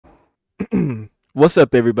What's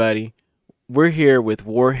up, everybody? We're here with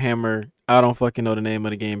Warhammer. I don't fucking know the name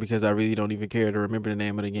of the game because I really don't even care to remember the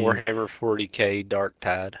name of the game. Warhammer 40K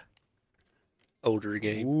Darktide. Older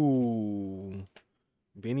game. Ooh,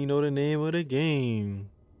 Benny know the name of the game.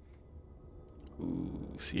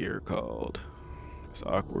 Ooh, Sierra called. It's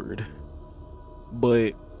awkward,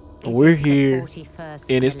 but It we're is the here,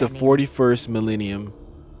 41st and it's the millennium. 41st millennium.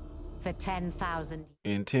 For 10,000.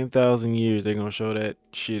 In 10,000 years, they're gonna show that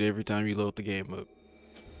shit every time you load the game up.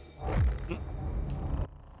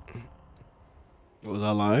 Was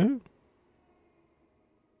I lying?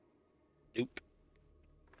 Nope.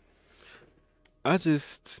 I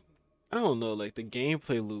don't know, like the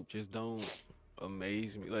gameplay loop just don't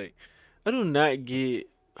amaze me. Like, I do not get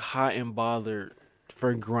hot and bothered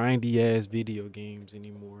for grindy ass video games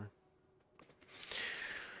anymore.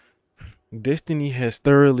 Destiny has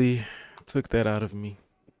thoroughly took that out of me.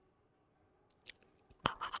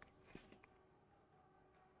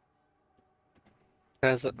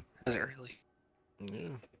 Has it really?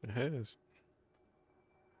 Yeah, it has.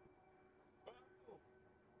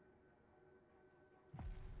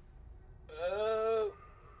 Uh,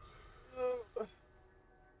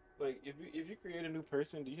 like if you create a new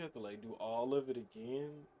person, do you have to like do all of it again,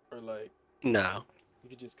 or like No. you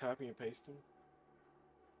could just copy and paste them?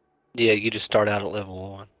 Yeah, you just start out at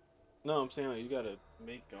level 1. No, I'm saying like you gotta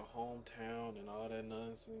make a hometown and all that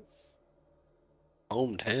nonsense.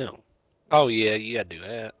 Hometown. Oh yeah, you gotta do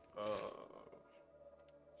that.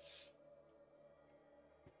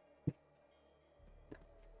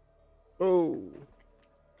 Oh,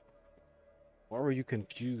 why were you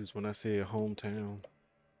confused when I said hometown?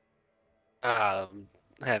 I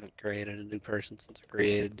haven't created a new person since I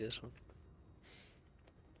created this one.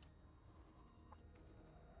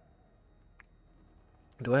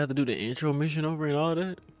 Do I have to do the intro mission over and all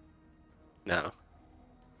that? No.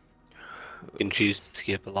 You can choose to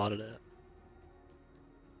skip a lot of that.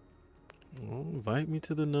 Well, invite me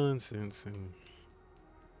to the nonsense and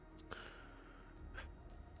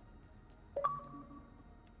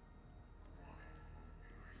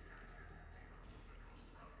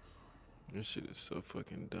this shit is so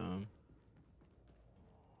fucking dumb.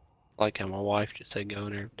 Like how my wife just said go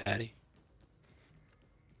in there, daddy.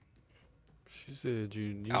 She said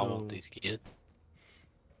you I know want these kids.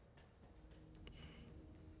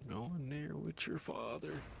 go in there with your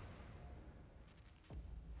father.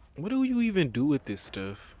 What do you even do with this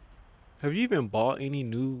stuff? Have you even bought any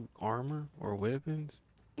new armor or weapons?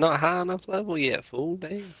 Not high enough level yet, fool.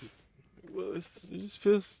 Dang. Well, it just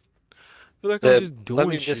feel like I'm just Let doing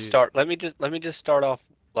me just shit. start. Let me just start off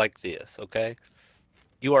like this, okay?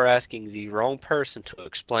 You are asking the wrong person to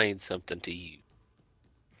explain something to you.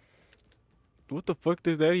 What the fuck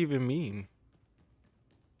does that even mean?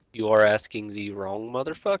 You are asking the wrong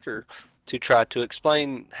motherfucker to try to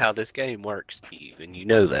explain how this game works to you, and you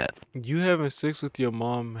know that. You having sex with your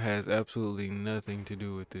mom has absolutely nothing to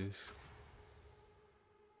do with this.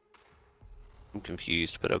 I'm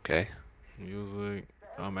confused, but okay. He was like,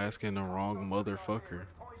 I'm asking the wrong motherfucker.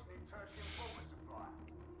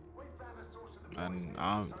 And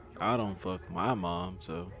I don't fuck my mom,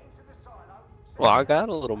 so Well, I got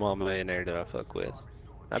a little mama in there that I fuck with.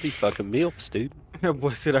 I be fucking milfs, dude. that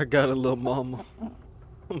boy said I got a little mama.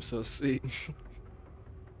 I'm so sick.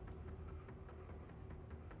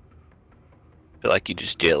 Feel like you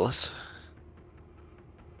just jealous.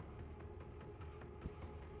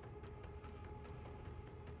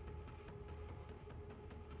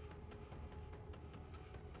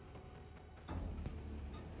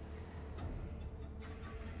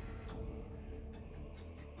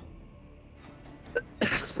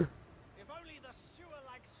 If only the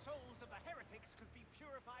sewer-like souls of the heretics could be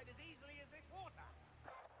purified as easily as this water.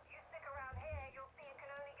 You stick around here, you'll see it can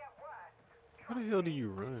only get worse. How the hell do you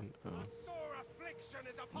run? A sore affliction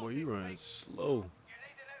is upon Boy, you this run place. slow. You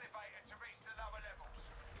need an elevator to reach the lower levels.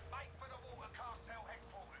 Make for the water cartel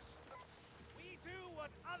headquarters. We do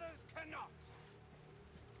what others cannot.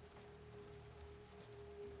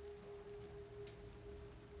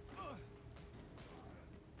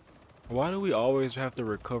 Why do we always have to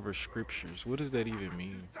recover scriptures? What does that even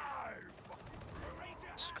mean?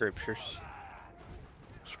 Scriptures.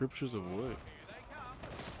 Scriptures of what?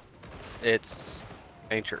 It's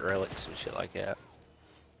ancient relics and shit like that.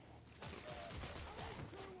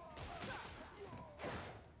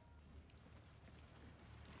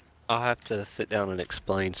 I'll have to sit down and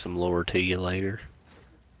explain some lore to you later.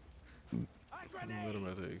 I'm let him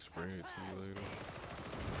have to explain it to you later.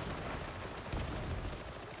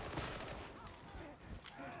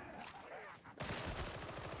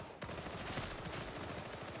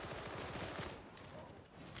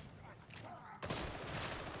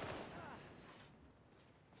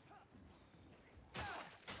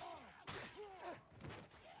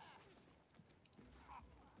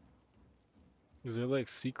 Is there like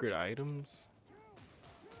secret items?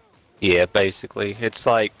 Yeah, basically. It's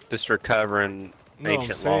like just recovering No, I'm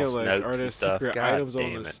ancient saying lost like, are notes there and stuff. secret God items on the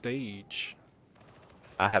damn it. stage?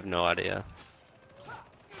 I have no idea.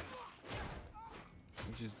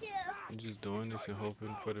 I'm just doing this and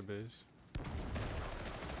hoping for the best.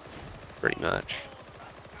 Pretty much.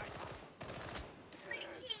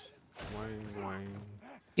 Wang wang.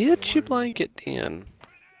 Get your Wang. blanket in.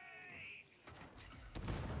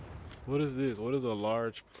 What is this? What is a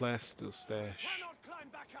large plastic stash? Cannot climb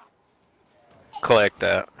back up. Collect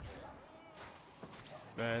that.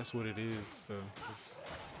 That's what it is, though.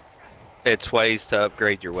 It's ways to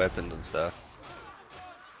upgrade your weapons and stuff.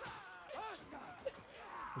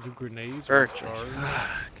 Do grenades Or- recharge?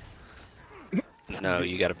 No,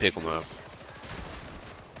 you gotta pick them up.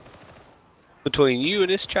 Between you and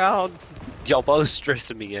this child, y'all both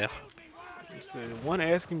stressing me out. Said one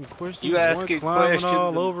asking me questions, You one asking climbing questions all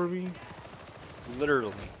and- over me.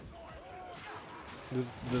 Literally.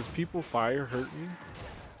 Does people fire hurt me?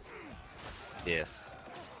 Yes.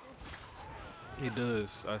 It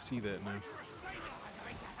does. I see that now.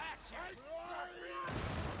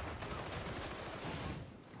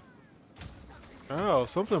 Oh,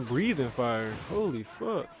 something breathing fire. Holy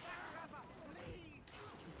fuck.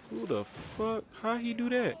 Who the fuck? How he do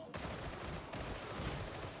that?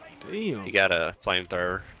 Damn. You got a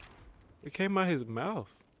flamethrower. It came out his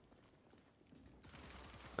mouth.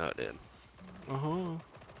 Oh, it did. Uh-huh.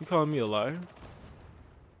 You calling me a liar?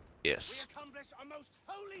 Yes. We accomplish a most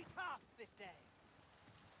holy task this day.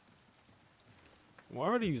 Why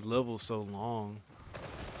are these levels so long?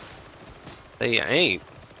 They ain't.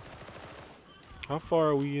 How far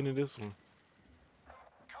are we into this one?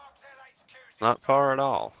 Not far at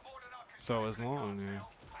all. So it's long, man.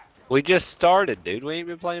 We just started, dude. We ain't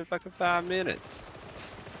been playing fucking 5 minutes.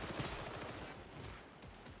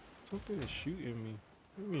 Something is shooting me.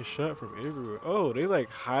 I'm getting shot from everywhere. Oh, they like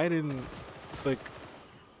hiding, like,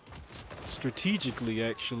 strategically,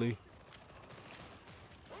 actually.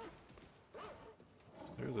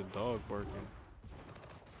 There's a dog barking.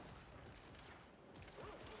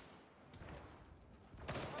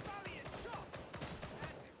 A valiant shot.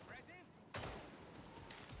 That's impressive.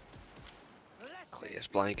 Blessed This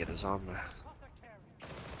blanket is on my... apothecary.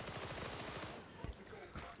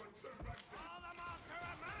 For the master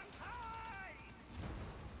of mankind.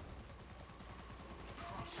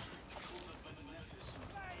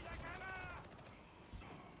 Slay the gunner.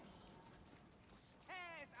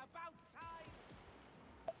 Stairs about time.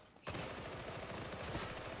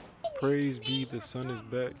 Praise be, the sun is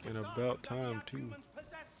back and about time too. Humans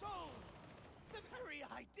possess souls. The very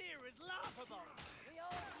idea is laughable. We all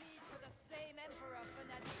bleed for the same emperor,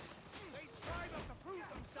 fanatic. They strive to prove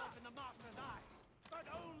themselves in the master's eyes, but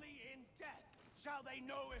only in death shall they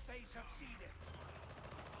know if they succeeded.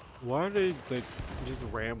 Why are they like just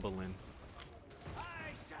rambling? I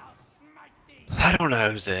shall smite thee. I don't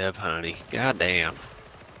know, Zeb, honey. God damn.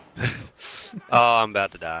 Oh, I'm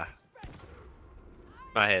about to die.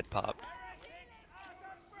 My head popped. Heretics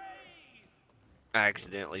are afraid. I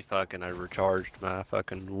accidentally fucking overcharged my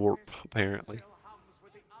fucking warp, apparently. Still hums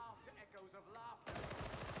with the after echoes of laughter.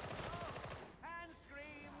 And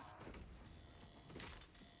screams.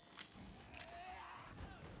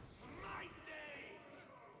 Smite thee.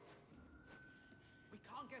 We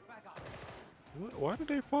can't get back up. What? Why did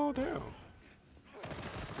they fall down?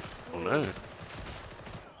 I don't know.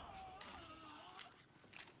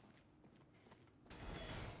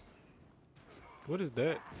 What is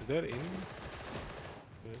that? Is that an enemy?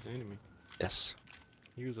 That's an enemy. Yes.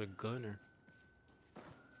 He was a gunner.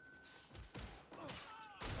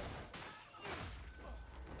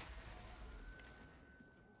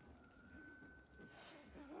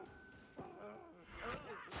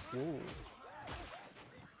 Whoa.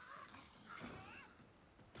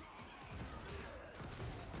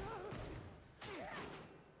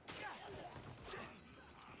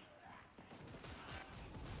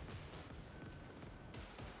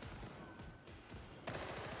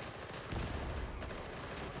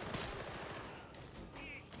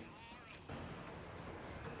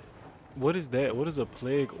 What is that? What is a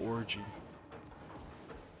plague orgy?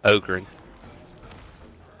 Ogring.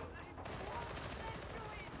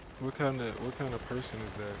 What kind of person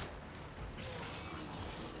is that?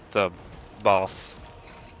 It's a boss.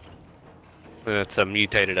 It's a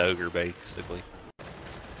mutated ogre, basically.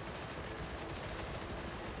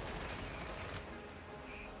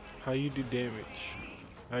 How you do damage?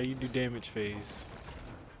 How you do damage phase?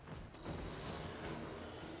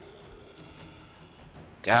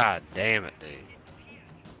 God damn it, dude.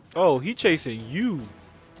 Oh, he chasing you.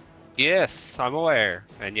 Yes, I'm aware.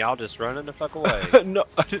 And y'all just running the fuck away. No,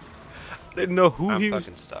 I didn't know who I'm he was.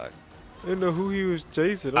 fucking stuck. I didn't know who he was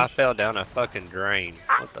chasing. I fell down a fucking drain.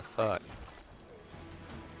 What the fuck?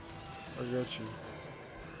 I got you.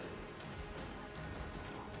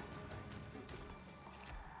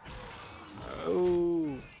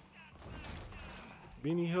 Oh.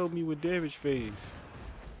 Benny helped me with damage phase.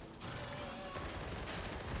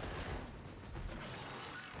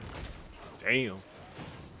 Damn.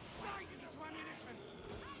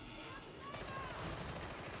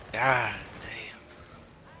 God damn.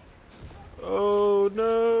 Oh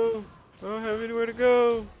no. I don't have anywhere to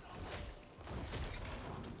go.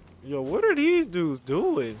 Yo, what are these dudes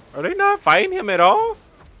doing? Are they not fighting him at all?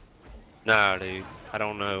 Nah, dude. I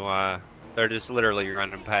don't know why. They're just literally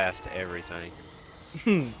running past everything.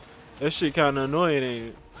 That shit kind of annoying, ain't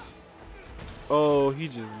it? Oh, he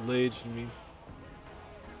just ledged me.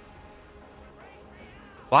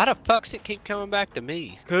 Why the fuck's it keep coming back to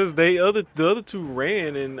me? Cause the other two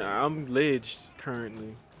ran and I'm ledged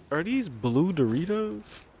currently. Are these blue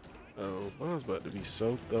Doritos? Oh, I was about to be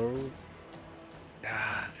so thorough.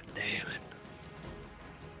 God damn it.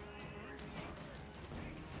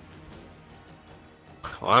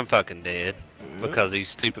 Well, I'm fucking dead. Because these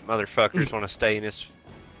stupid motherfuckers want to stay in this.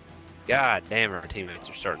 God damn, our teammates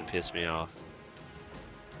are starting to piss me off.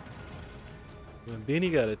 When Benny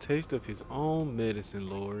got a taste of his own medicine,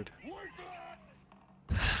 Lord.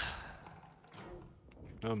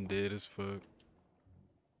 I'm dead as fuck.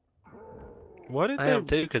 Why did I they? am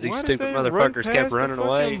too, because these why did stupid they run motherfuckers kept past the running fucking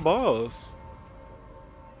away. Boss.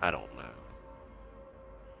 I don't know.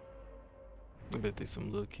 I bet they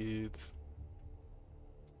some little kids.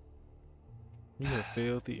 You have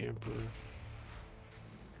failed the Emperor.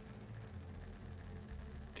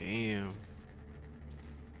 Damn.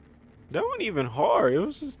 That wasn't even hard. It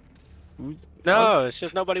was just. No, it's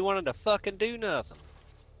just nobody wanted to fucking do nothing.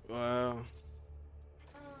 Wow.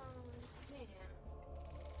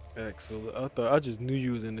 Excellent. I just knew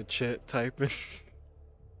you was in the chat typing.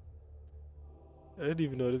 I didn't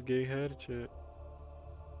even know this game had a chat.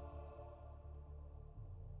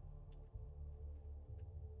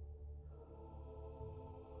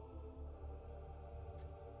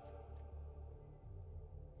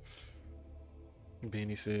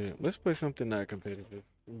 Beanie said, let's play something not competitive.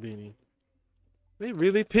 Beanie. They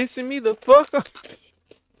really pissing me the fuck off.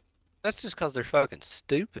 That's just because they're fucking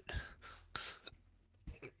stupid.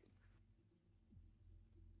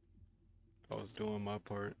 I was doing my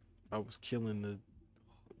part. I was killing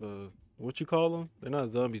the what you call them? They're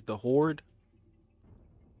not zombies. The horde,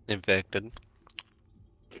 Infected.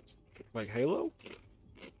 like Halo.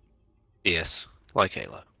 Yes, like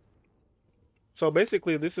Halo. So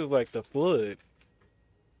basically, this is like the flood.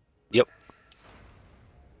 Yep.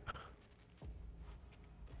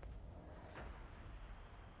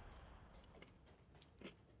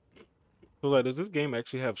 So like, does this game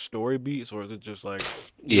actually have story beats, or is it just like?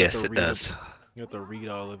 Yes, it does. You have to read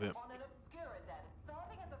all of it.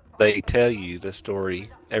 They tell you the story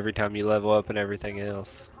every time you level up and everything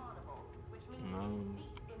else.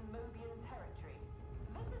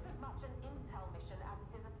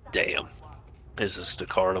 Damn. This is the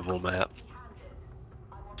carnival map.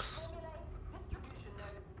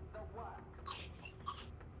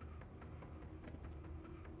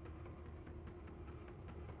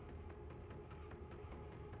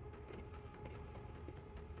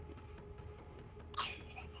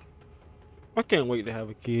 I can't wait to have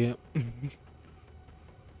a kid.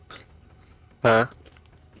 Huh?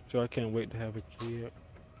 So I can't wait to have a kid.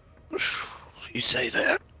 You say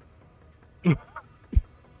that?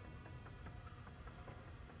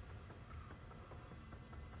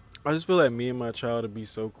 I just feel like me and my child would be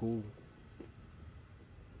so cool.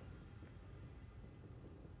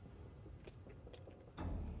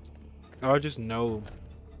 I just know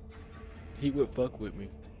he would fuck with me.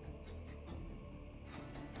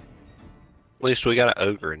 At least we got an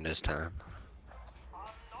ogre in this time.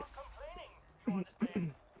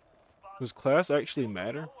 Does class actually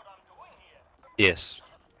matter? Yes.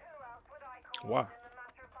 Why?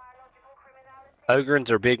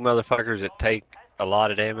 Ogrins are big motherfuckers that take a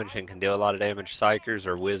lot of damage and can deal a lot of damage. Psychers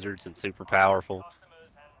are wizards and super powerful.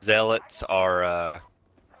 Zealots are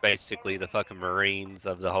basically the fucking Marines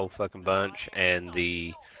of the whole fucking bunch, and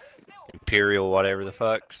the Imperial whatever the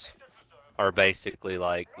fucks are basically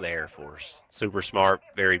like the Air Force. Super smart,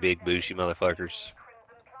 very big, bushy motherfuckers.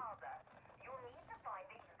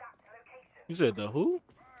 You said the who?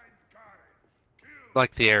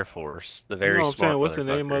 Like the Air Force, the very You know what I'm smart saying? What's the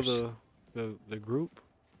name of motherfuckers. the group?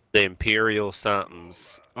 The Imperial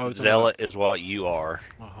somethings. Oh, you're talking Zealot is what you are.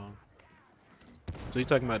 Uh-huh. So you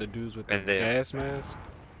talking about the dudes with the And then- gas mask?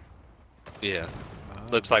 Yeah. Ah,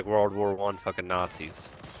 Looks like World War I fucking Nazis.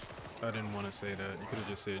 I didn't want to say that. You could have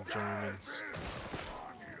just said Germans.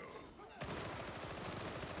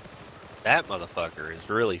 That motherfucker is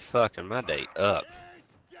really fucking my day up.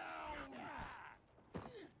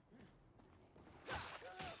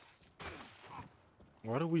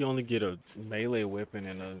 Why do we only get a melee weapon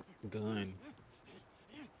and a gun?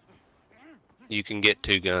 You can get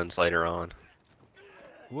 2 guns later on.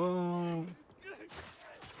 Well,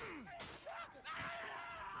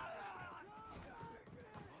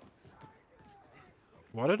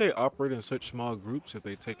 why do they operate in such small groups if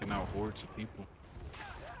they taking out hordes of people?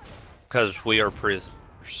 Because we are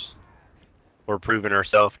prisoners. We're proving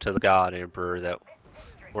ourselves to the God Emperor that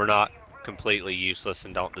we're not completely useless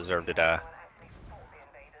and don't deserve to die.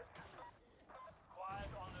 Quiet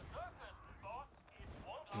on the surface, but it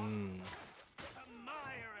won't Hmm. a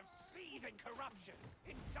mire of seething corruption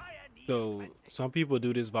in dire need So of cleansing. some people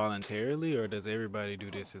do this voluntarily, or does everybody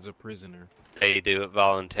do this as a prisoner? They do it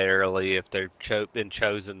voluntarily if they're been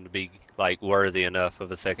chosen to be like worthy enough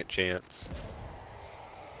of a second chance.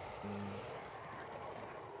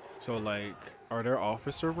 So like, are there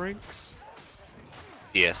officer ranks?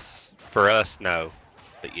 Yes. For us, no.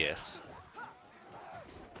 But yes.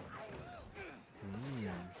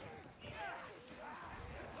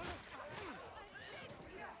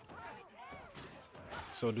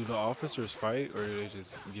 So do the officers fight, or do they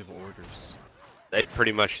just give orders? They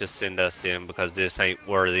pretty much just send us in because this ain't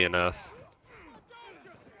worthy enough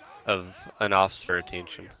of an officer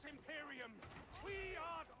attention. Imperium, we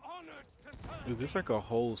are honored to serve. Is this like a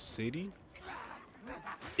whole city?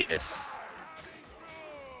 Yes.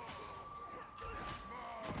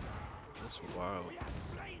 That's wild. We have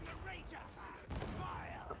slain the Rager.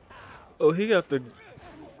 Fire. Oh, he got the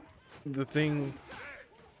thing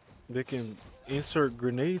that can insert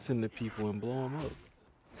grenades into people and blow them up.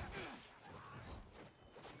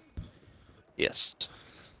 Yes.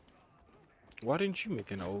 Why didn't you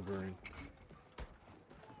make an ogre?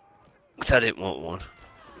 'Cause I didn't want one.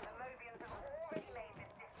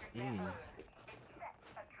 Mm.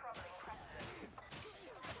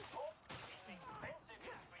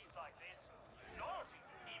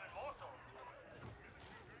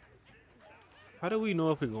 How do we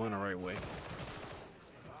know if we're going the right way?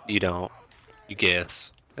 You don't. You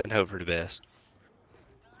guess and hope for the best.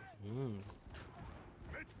 Mm.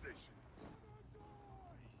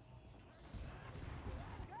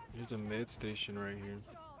 There's a med station right here.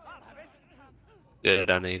 I'll have it. Good,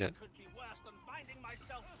 I need it. Could be worse than finding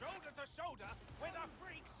myself shoulder to shoulder with a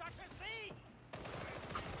freak such as thee.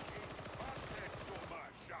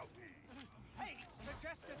 Hate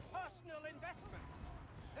suggested personal investment.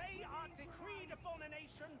 They are decreed upon a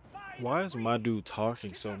nation by the Why is my free. dude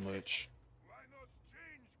talking so much?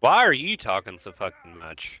 Why are you talking so fucking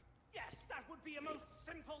much? Yes, that would be a most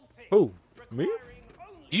simple thing. Who? Me? Requiring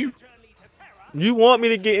only You. a journey to terror. You want me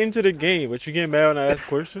to get into the game, but you get mad when I ask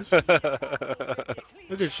questions? Look at you.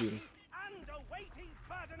 And a weighty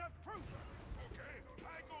burden of proof.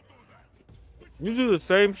 You do the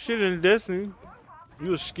same shit in Destiny.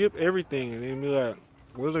 You'll skip everything and then be like,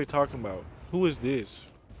 what are they talking about? Who is this?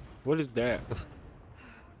 What is that?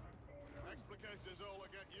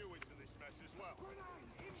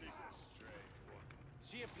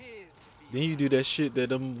 She appears to Then you do that shit that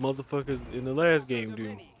them motherfuckers in the last game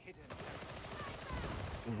do.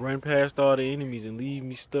 Run past all the enemies and leave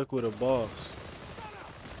me stuck with a boss.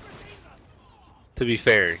 To be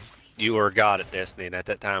fair, you were a god at Destiny, and at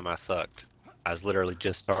that time I sucked. I was literally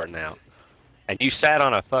just starting out. And you sat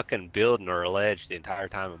on a fucking building or a ledge the entire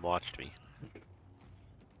time and watched me.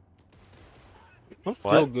 I'm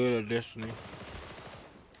still What? good at Destiny.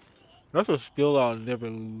 That's a skill I'll never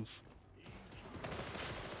lose.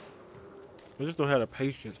 I just don't have the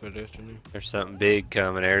patience for Destiny. There's something big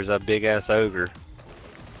coming. There's a big ass ogre.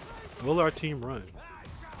 Will our team run?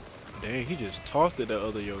 Dang, he just tossed it that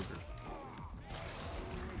other yogurt.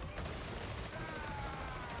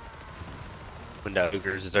 When the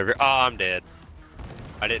ogres is over. Oh, I'm dead.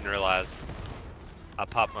 I didn't realize. I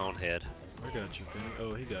popped my own head. I got you, Finn.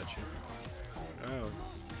 Oh, he got you. Ow.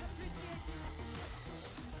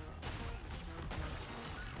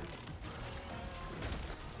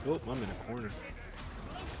 Oh, I'm in a corner.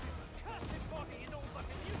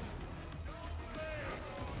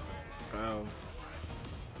 Ow.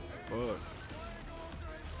 Fuck.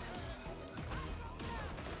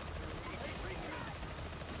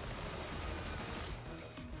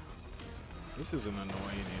 This is an annoying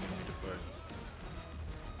enemy to fight.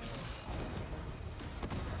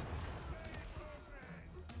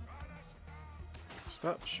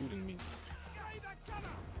 Stop shooting me.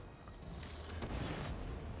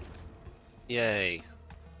 Yay.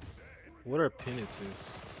 What are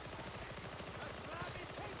penances?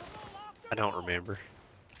 I don't remember.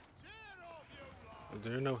 Is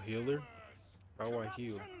there no healer? How do I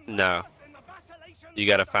heal? No. You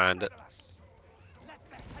gotta find it.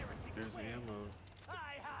 There's ammo. I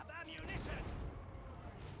have ammunition.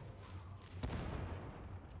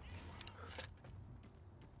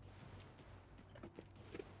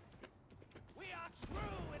 We are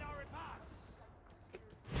true in our advance.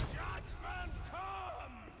 Judgment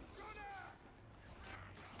comes.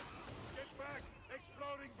 Get back,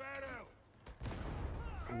 exploding barrel.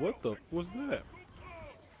 What the f was that?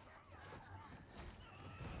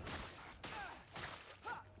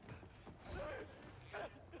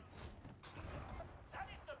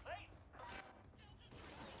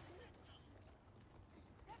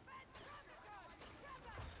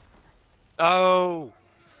 Oh,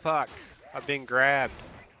 fuck. I've been grabbed.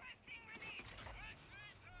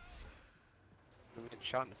 I'm getting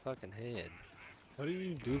shot in the fucking head. How do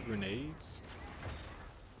you do grenades?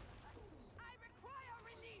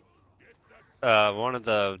 One of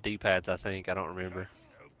the D-pads, I think. I don't remember.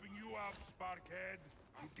 Helping you out, Sparkhead.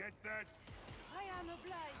 You get that? I am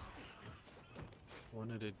obliged. One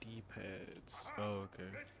of the D-pads. Oh, okay.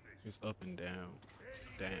 It's up and down. It's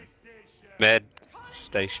down. Med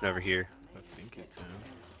station over here. I think it's down.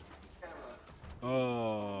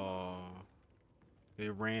 Oh.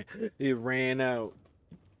 It ran out.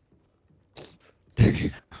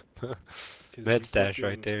 'Cause Med you stash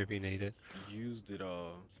right fucking there if you need it. Used it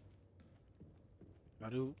all. I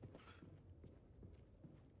do.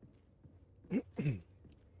 Very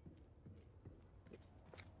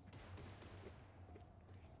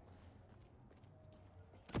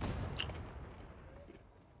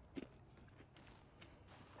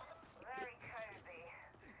cozy.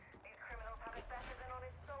 These criminals have it better than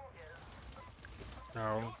honest soldiers.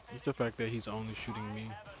 No, it's the fact that he's only shooting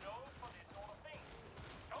me.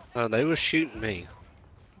 Oh, they was shooting me.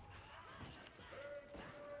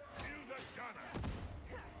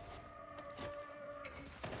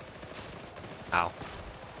 Ow.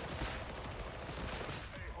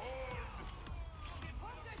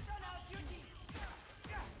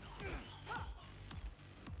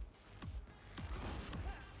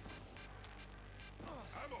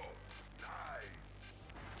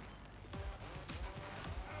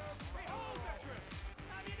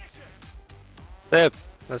 Step,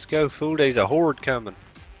 let's go, fool. There's a horde coming.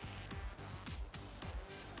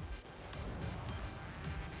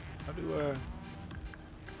 How do I?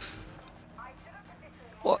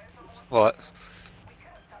 What? What?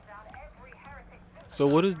 So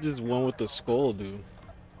what does this one with the skull do?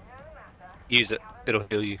 Use it. It'll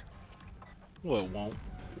heal you. Well, it won't.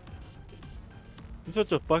 You're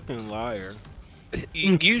such a fucking liar.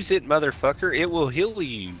 Use it, motherfucker. It will heal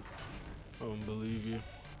you. I don't believe you.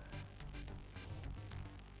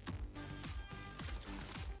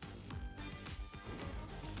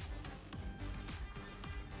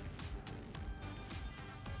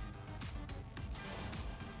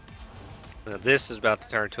 Now this is about to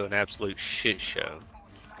turn to an absolute shit show.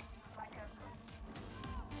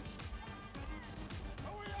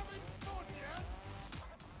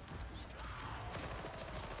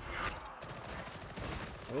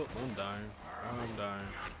 Oh, I'm dying. I'm dying.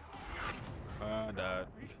 I died.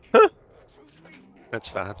 That's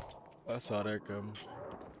fine. I saw that coming.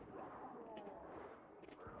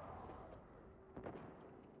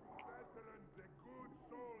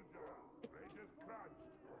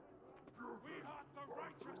 We are the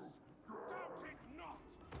righteous. Doubt it not.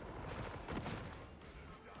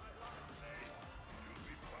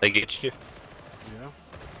 They get you. Yeah.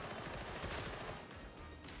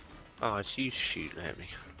 Oh, it's you shooting at me.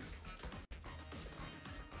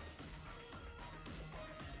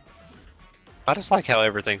 I just like how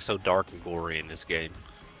everything's so dark and gory in this game.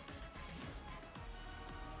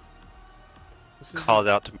 This is Called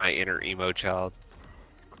just out to my inner emo child.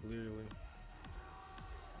 clearly.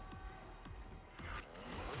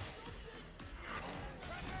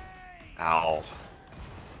 Ow.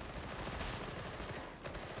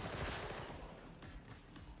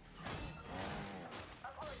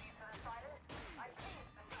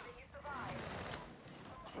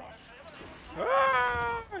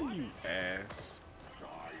 Ah, you ass.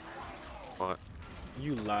 What?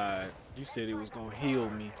 You lied. You said it was gonna heal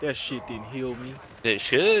me. That shit didn't heal me. It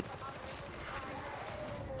should.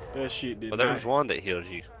 That shit did Well, not. there's one that heals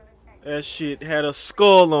you. That shit had a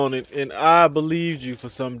skull on it, and I believed you for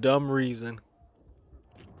some dumb reason.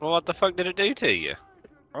 Well, what the fuck did it do to you?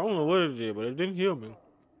 I don't know what it did, but it didn't heal me.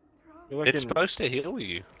 It It's supposed to heal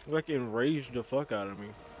you. like it enraged the fuck out of me.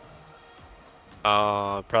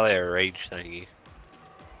 Probably a rage thingy.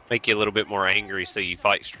 Make you a little bit more angry so you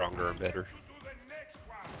fight stronger and better.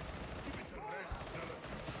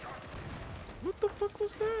 What the fuck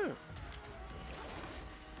was that?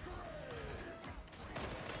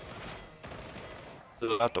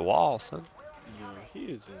 Blew out the wall, son. Yo, he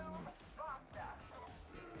is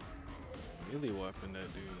really wiping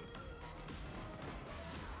that dude.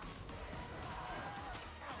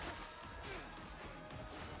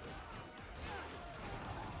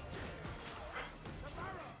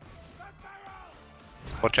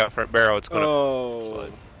 Watch out for that barrel, it's gonna Oh,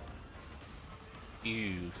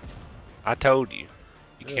 you. I told you.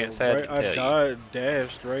 You yeah, can't say I right, didn't tell you.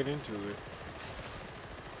 dashed right into it.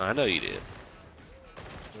 I know you did.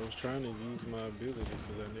 I was trying to use my ability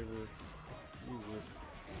because I never used it.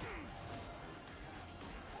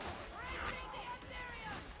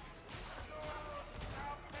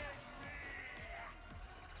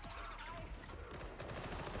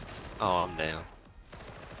 Oh, I'm down.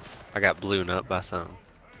 I got blown up by something.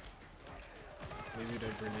 Maybe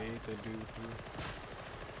that grenade that dude threw.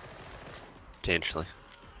 Potentially.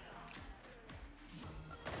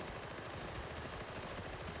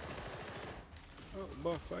 Oh,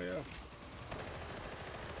 buff fire.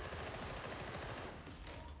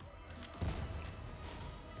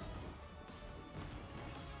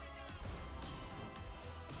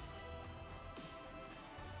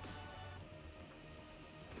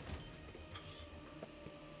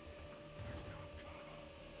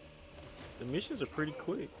 The missions are pretty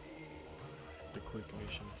quick. The quick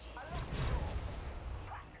missions. But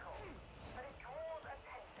it draws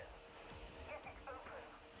attention. Yes, it's open.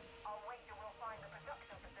 I'll wager we'll find the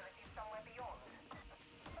production facility somewhere beyond.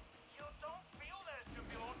 You don't feel there's to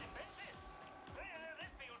be more defenses? This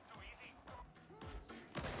feels too easy.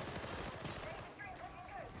 David Drink looking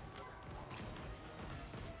good.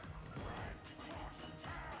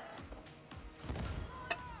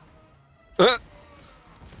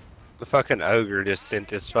 The fucking ogre just sent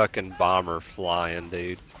this fucking bomber flying,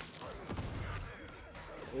 dude.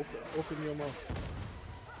 Open your mouth.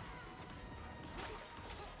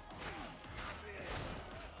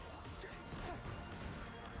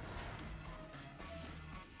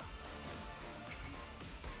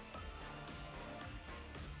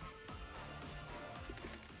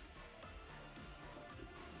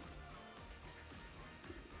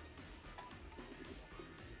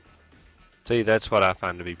 See, that's what I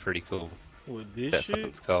find to be pretty cool. What, this That shit?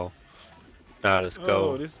 fucking skull. Not a Oh,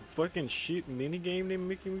 skull. this fucking shit minigame they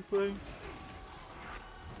making me play?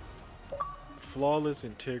 Flawless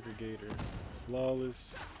interrogator.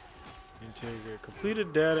 Flawless interrogator.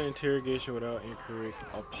 Completed data interrogation without incorrect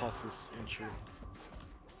apostles entry.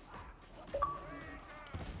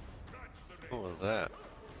 What was that?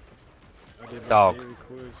 I did my Dog. daily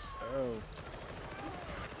quest. Oh.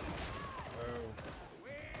 Oh.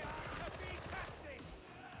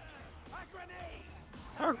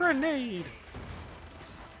 A grenade!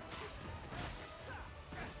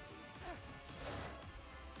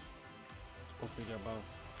 Open your mouth.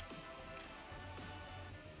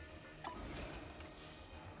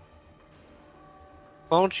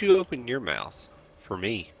 Why don't you open your mouth for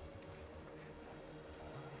me?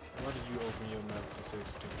 Why did you open your mouth to say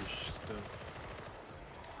stupid stuff?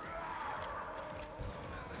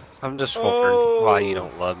 I'm just wondering why you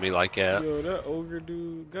don't love me like that. Yo, that ogre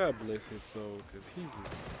dude, God bless his soul, cause he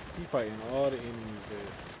fighting all the enemies there.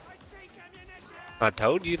 I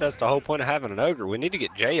told you that's the whole point of having an ogre. We need to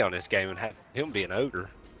get Jay on this game and have him be an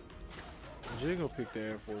ogre. Jay gonna pick the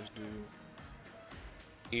Air Force dude.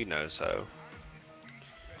 You know so.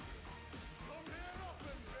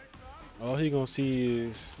 All he gonna see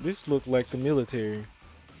is this look like the military.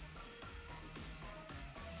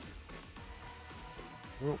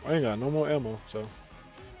 Well, I ain't got no more ammo, so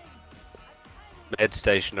Med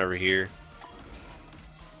station over here.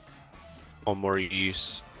 One more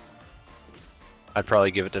use. I'd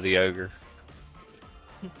probably give it to the ogre.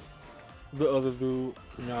 the other dude,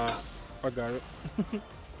 nah, I got it.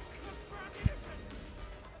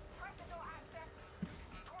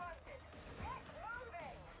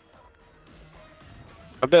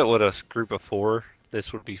 I bet with a group of 4,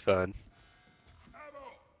 this would be fun.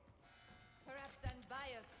 Perhaps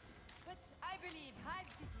unbiased, but I believe hive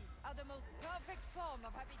cities are the most perfect form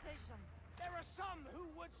of habitation. There are some who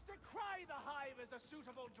would decry the hive as a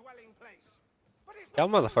suitable dwelling place. But it's Y'all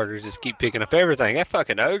motherfuckers just keep picking up everything. That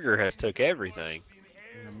fucking ogre has took everything.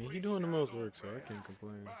 I mean, he doing the most work, so I can't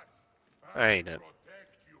complain. Ain't it?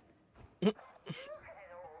 Half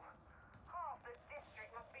the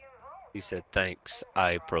district must be involved. He said, thanks,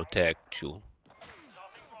 I protect you. nothing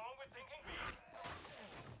wrong with thinking big.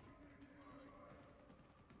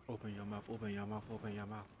 Open your mouth, open your mouth, open your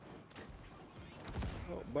mouth.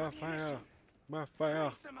 Oh, by fire. By fire.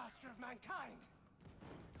 Praise the master of mankind.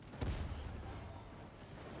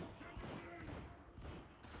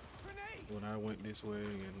 Grenade! When I went this way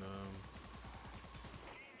and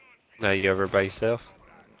Now you over by yourself?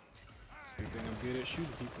 it's a good thing I'm good at shooting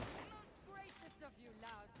people. Gracious of you,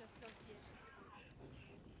 large associate.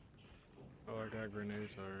 Oh, I got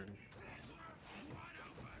grenades already.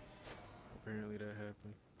 Apparently that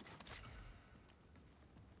happened.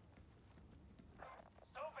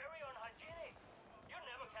 So very unhygienic. You'll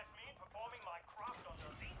never catch me performing my craft under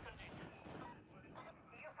these conditions.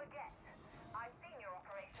 You forget. I've seen your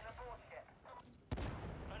operation aboard ship.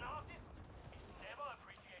 An artist is never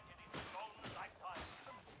appreciated in his own lifetime.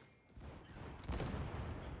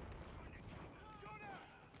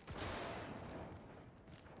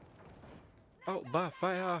 Oh, by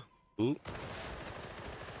fire. Ooh.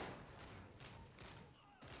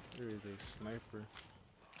 There is a sniper.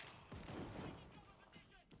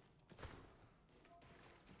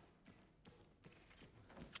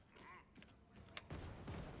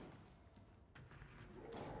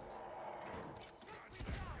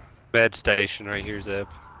 Bed station right here, Zeb.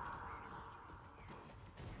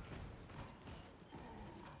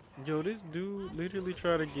 Yo, this dude literally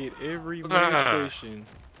try to get every med Ah. station.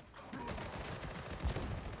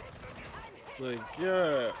 Like,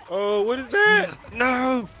 yeah. Oh, what is that?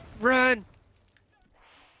 No! Run!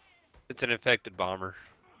 It's an infected bomber.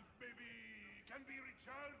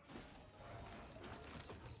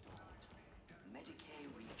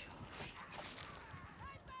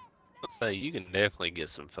 Let's say you can definitely get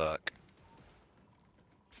some fuck.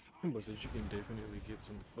 But said you can definitely get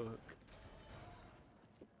some fuck.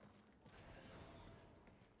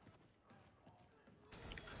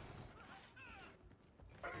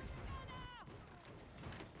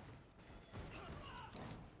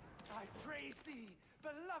 I praise thee,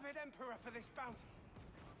 beloved Emperor, for this bounty.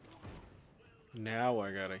 Now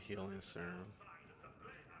I got a healing serum.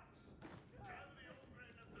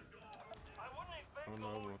 I wouldn't expect Oh, no,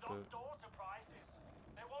 I all want those that. door surprises.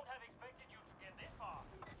 They won't have expected you to get this far.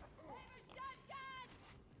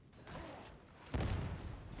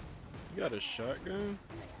 You got a shotgun?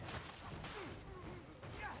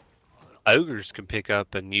 Ogres can pick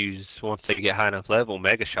up and use, once they get high enough level,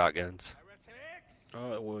 mega shotguns. Heretics!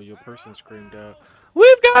 Oh, well, your person screamed out,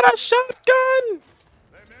 "We've got a shotgun!"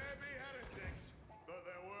 They may be heretics, but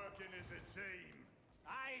their working is a team.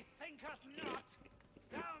 I thinketh not.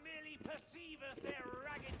 Thou merely perceiveth their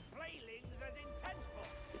ragged flailings as intentful.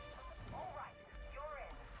 All right, you're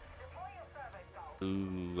in. Deploy your servo skull.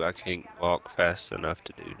 Ooh, I can't walk fast enough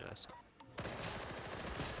to do nothing.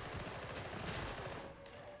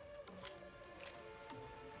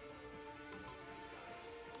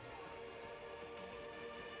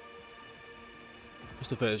 Just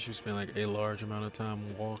the fact that you spend like a large amount of time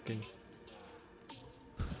walking.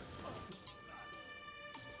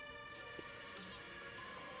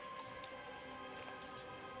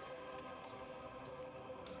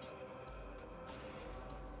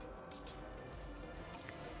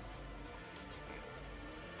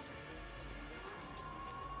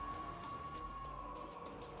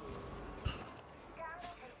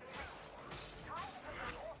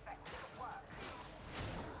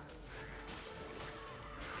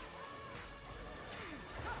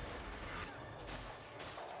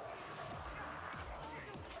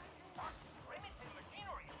 Primitive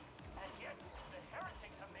machinery, and yet the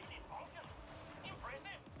heretics have made it function.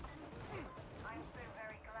 Impressive. I'm so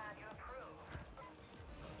very glad you approve.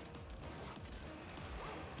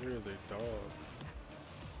 There is a dog.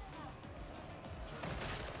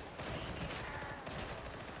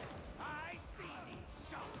 I see thee,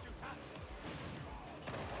 sharpshooter.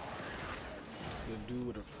 The dude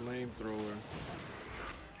with a flamethrower.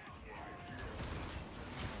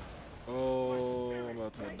 Oh, I'm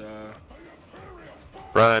about to die.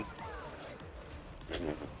 Run.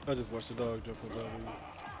 I just watched the dog jump on top of me.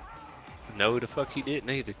 No, the fuck he didn't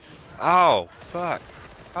either. Oh, fuck.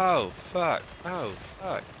 Oh, fuck. Oh,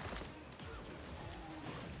 fuck.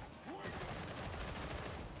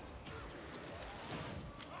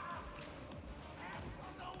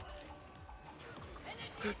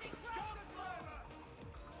 Initiating Joker's move!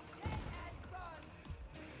 Dead and gone!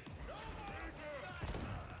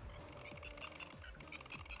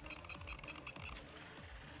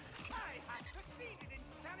 I have succeeded in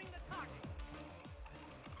scanning the target.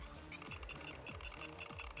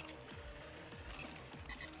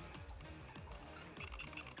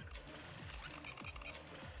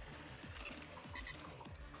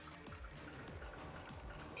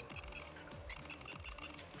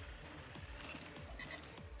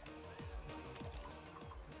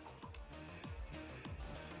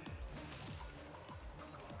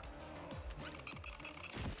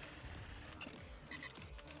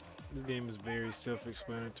 This game is very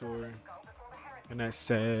self-explanatory, and that's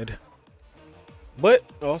sad, but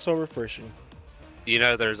also refreshing. You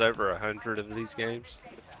know, there's over 100 of these games.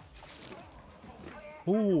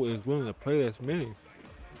 Who is willing to play this many?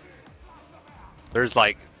 There's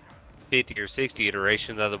like 50 or 60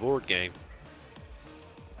 iterations of the board game.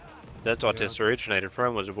 That's what Yeah. this originated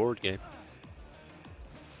from, was a board game.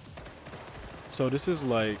 So this is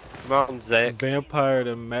like Come on, Zach. Vampire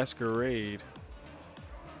the Masquerade.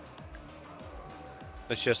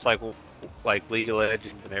 It's just like League of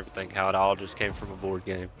Legends and everything, how it all just came from a board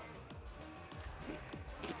game.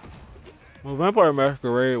 Well, Vampire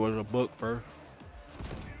Masquerade was a book first.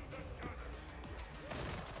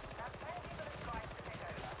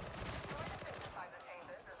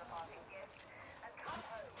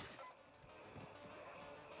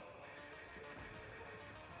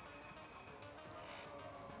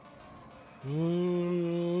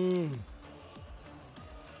 Mm.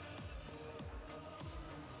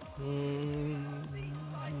 Mm.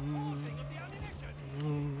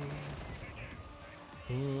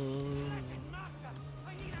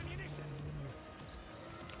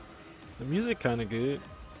 The music kind of good,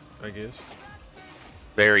 I guess.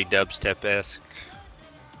 Very dubstep-esque.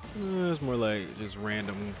 It's more like just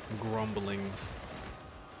random grumbling.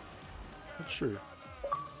 But sure.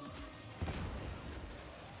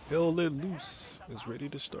 Hell Let Loose is ready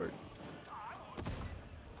to start.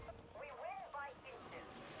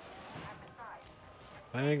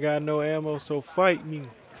 I ain't got no ammo, so fight me.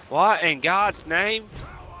 What in God's name?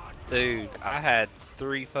 Dude, I had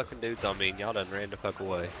 3 fucking dudes on me and y'all done ran the fuck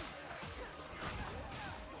away.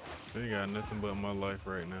 I ain't got nothing but my life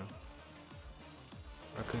right now.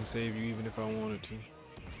 I couldn't save you even if I wanted to.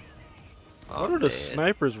 Why do the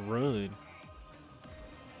snipers run?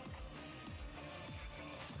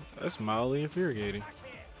 That's mildly infuriating.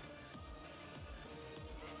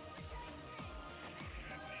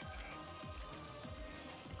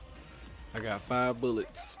 I got 5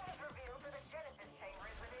 bullets.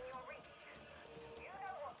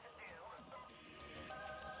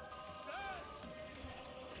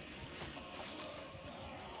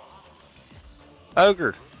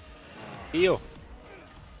 Ogre, heal.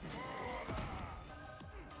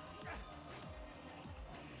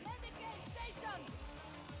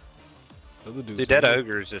 Other Dude, that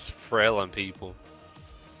ogre is just frailing people.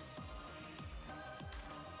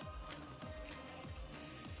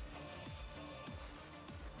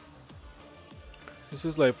 This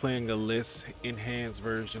is like playing a less enhanced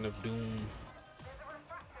version of Doom.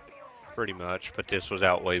 Pretty much, but this was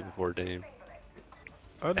out way before Doom.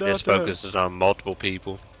 I And doubt this that. focuses on multiple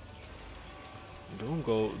people. Doom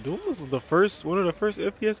was one of the first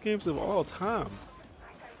FPS games of all time.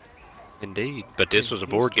 Indeed, but this was a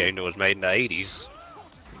board game that was made in the 80s.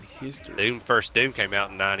 History. First Doom came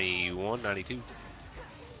out in 91, 92.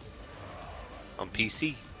 On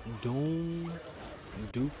PC. Doom,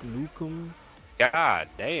 Duke Nukem. God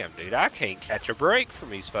damn, dude, I can't catch a break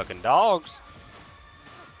from these fucking dogs.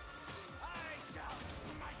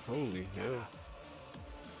 Holy hell.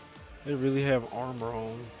 They really have armor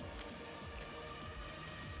on.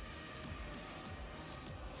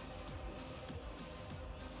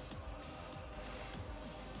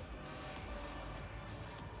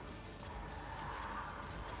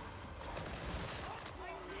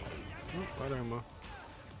 Oh, right ammo.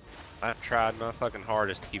 I tried my fucking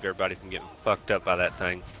hardest to keep everybody from getting fucked up by that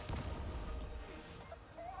thing.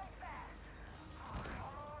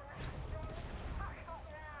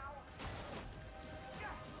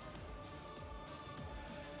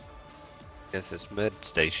 Guess this med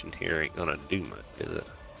station here ain't gonna do much, is it?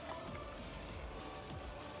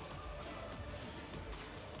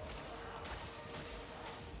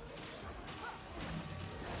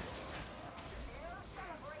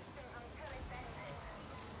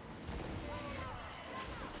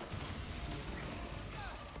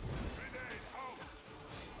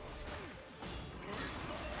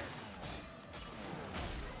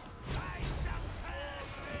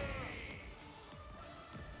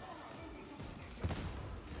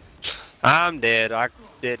 I'm dead. I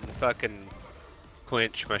didn't fucking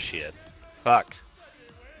quench my shit. Fuck.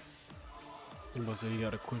 You must say you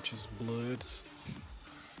gotta quench his bloods.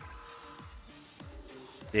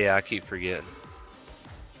 Yeah, I keep forgetting.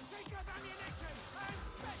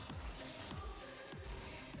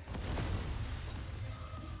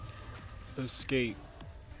 Escape.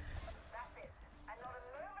 That's it. And not a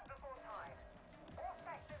moment before time. All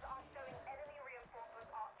sectors are showing enemy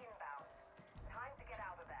reinforcements are inbound. Time to get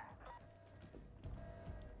out of there.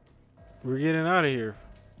 We're getting out of here.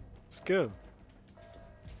 Let's go.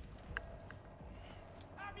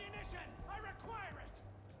 Ammunition! I require it!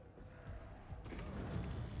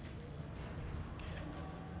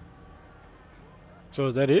 So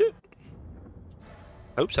is that it?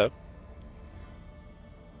 Hope so.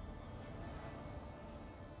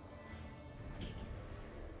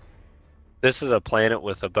 This is a planet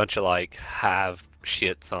with a bunch of like hive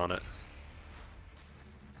shits on it.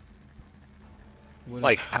 What is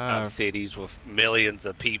Like hive Hive? cities with millions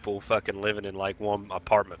of people fucking living in like one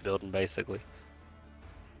apartment building, basically.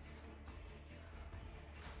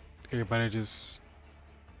 Everybody just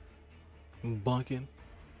bunking.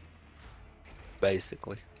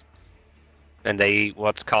 Basically. And they eat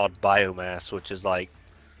what's called biomass, which is like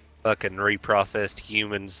fucking reprocessed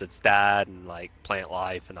humans that's died and like plant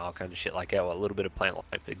life and all kinds of shit like that. Well, a little bit of plant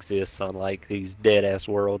life exists on like these dead ass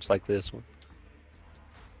worlds like this one.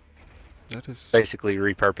 That is Basically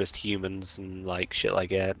repurposed humans and like shit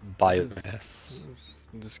like that. Biomass. That's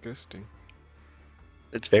disgusting.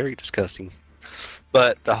 It's very disgusting.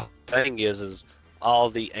 But the whole thing is all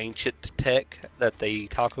the ancient tech that they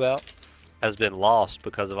talk about has been lost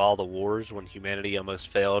because of all the wars when humanity almost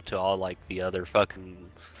fell to all like the other fucking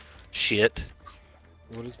shit.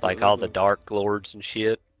 What is Like all the dark lords and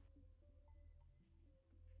shit.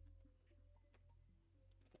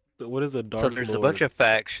 What is a dark So there's lord? a bunch of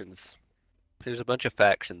factions. There's a bunch of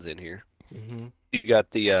factions in here. Mm-hmm. You got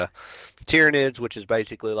the Tyranids, which is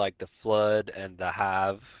basically like the Flood and the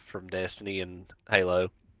Hive from Destiny and Halo.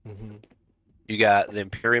 Mm-hmm. You got the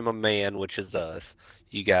Imperium of Man, which is us.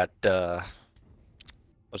 You got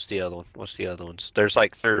what's the other one? What's the other ones? There's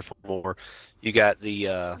like 3 or 4 more. You got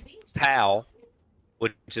the Tau,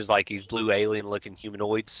 which is like these blue alien-looking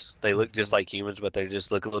humanoids. They look just like humans, but they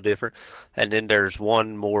just look a little different. And then there's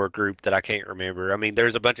one more group that I can't remember. I mean,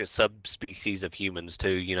 there's a bunch of subspecies of humans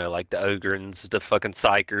too. You know, like the Ogrins, the fucking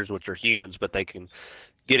Psychers, which are humans, but they can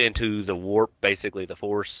get into the warp, basically the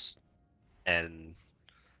Force, and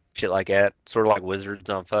shit like that. Sort of like wizards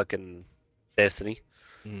on fucking Destiny,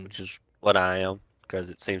 which is what I am, because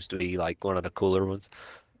it seems to be like one of the cooler ones.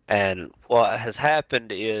 And what has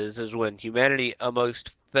happened is when humanity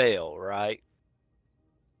almost fell, right?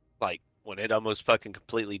 Like when it almost fucking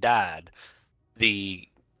completely died, the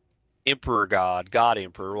Emperor God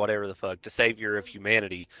Emperor, whatever the fuck, the savior of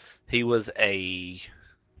humanity, he was I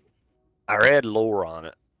read lore on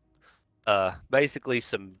it. Basically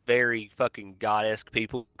some very fucking god-esque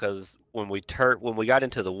people, because when we got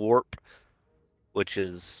into the warp, which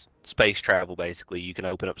is space travel, basically, you can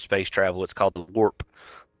open up space travel. It's called the warp.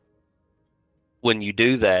 When you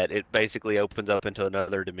do that, it basically opens up into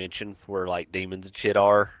another dimension where like demons and shit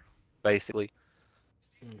are, basically.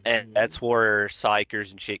 And that's where psychers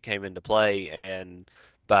and shit came into play. And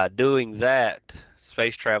by doing that,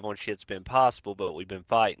 space travel and shit's been possible, but we've been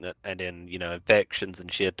fighting it. And then, you know, infections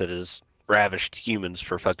and shit that has ravished humans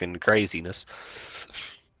for fucking craziness.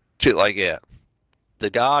 Shit like that. The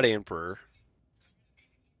God Emperor,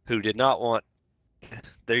 who did not want,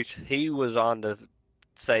 he was on the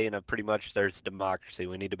saying of pretty much there's democracy.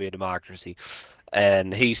 We need to be a democracy.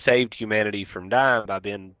 And he saved humanity from dying by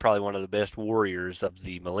being probably one of the best warriors of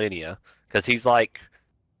the millennia. Because he's like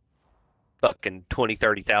fucking 20,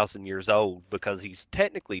 30,000 years old, because he's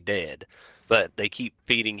technically dead. But they keep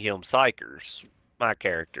feeding him psychers. My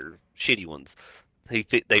character, shitty ones. They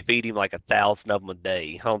feed him like 1,000 of them a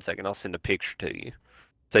day. Hold on a second, I'll send a picture to you.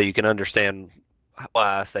 So you can understand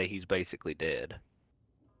why I say he's basically dead.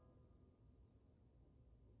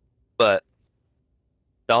 But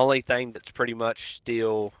the only thing that's pretty much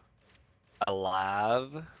still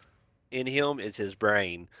alive in him is his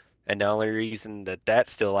brain. And the only reason that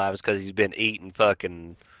that's still alive is because he's been eating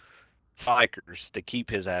fucking psychers to keep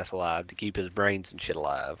his ass alive, to keep his brains and shit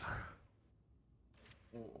alive.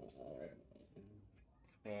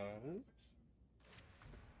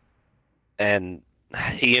 And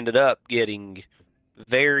he ended up getting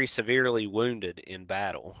very severely wounded in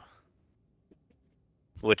battle,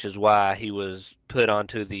 which is why he was put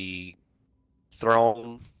onto the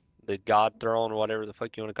throne, the God throne, or whatever the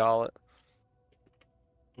fuck you want to call it.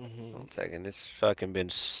 One second, it's fucking been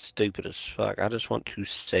stupid as fuck. I just want to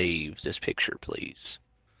save this picture, please.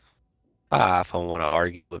 My iPhone want to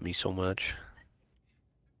argue with me so much.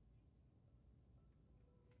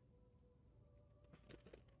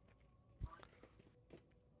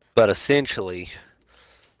 But essentially,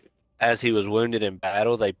 as he was wounded in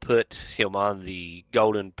battle, they put him on the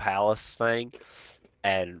Golden Palace thing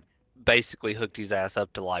and basically hooked his ass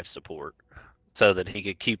up to life support so that he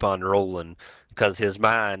could keep on rolling, because his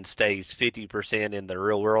mind stays 50% in the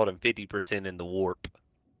real world and 50% in the warp.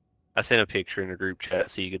 I sent a picture in the group chat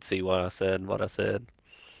so you could see what I said and what I said.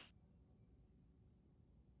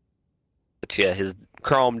 But yeah, his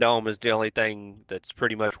chrome dome is the only thing that's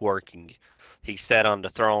pretty much working. He sat on the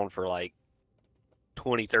throne for like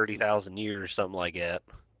 20, 30,000 years, something like that.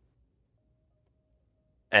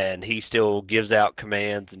 And he still gives out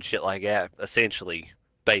commands and shit like that. Essentially,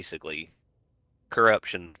 basically,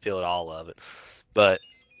 corruption, feel it all of it. But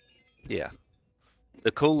yeah,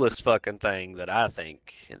 the coolest fucking thing that I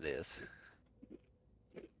think in this.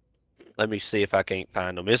 Let me see if I can't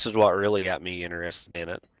find them. This is what really got me interested in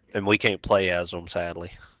it, and we can't play as them,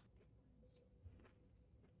 sadly.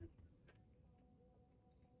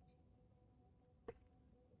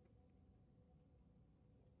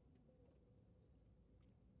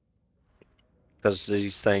 Because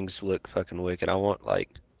these things look fucking wicked. I want, like,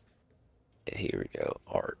 yeah, here we go,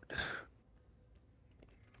 art.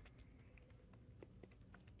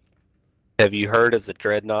 Have you heard of the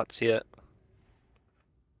Dreadnoughts yet?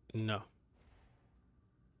 No.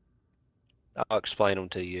 I'll explain them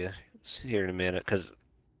to you here in a minute, because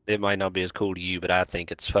it might not be as cool to you, but I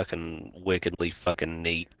think it's fucking wickedly fucking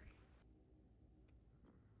neat.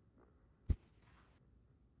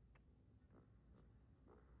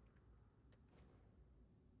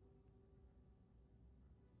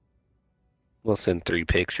 We'll send 3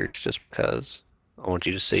 pictures just because I want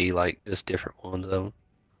you to see, like, just different ones of them.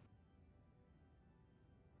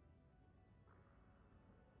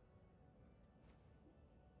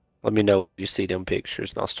 Let me know if you see them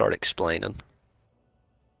pictures, and I'll start explaining.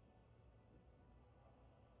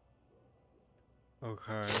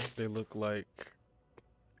 Okay, they look like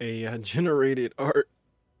AI generated art.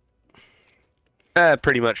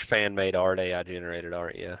 Pretty much fan-made art, AI generated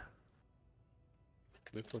art, yeah.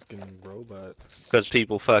 They're fucking robots. Because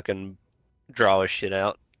people fucking draw his shit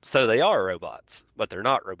out. So they are robots, but they're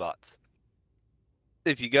not robots.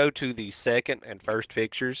 If you go to the second and first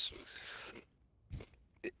pictures,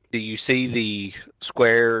 do you see the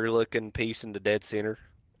square-looking piece in the dead center?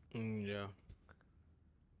 Yeah.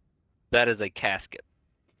 That is a casket.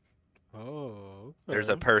 Oh, okay. There's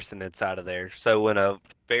a person inside of there. So when a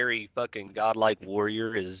very fucking godlike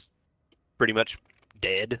warrior is pretty much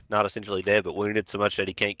dead, not essentially dead, but wounded so much that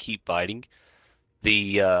he can't keep fighting,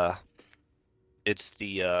 it's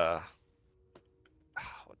the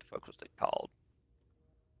what the fuck was it called?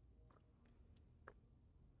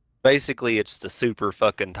 Basically, it's the super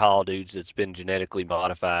fucking tall dudes that's been genetically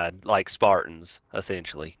modified, like Spartans,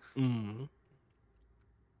 essentially. Mm-hmm.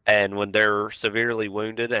 And when they're severely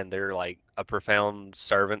wounded and they're like a profound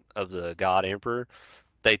servant of the God Emperor,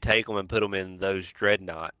 they take them and put them in those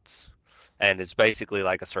dreadnoughts. And it's basically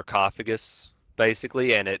like a sarcophagus,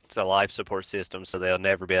 basically, and it's a life support system, so they'll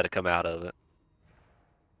never be able to come out of it.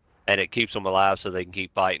 And it keeps them alive so they can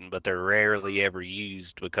keep fighting, but they're rarely ever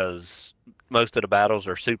used because most of the battles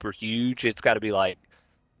are super huge. It's got to be like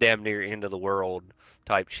damn near end of the world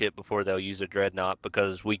type shit before they'll use a dreadnought,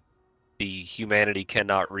 because the humanity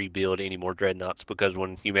cannot rebuild any more dreadnoughts, because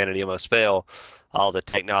when humanity almost fell, all the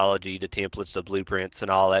technology, the templates, the blueprints,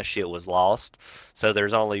 and all that shit was lost. So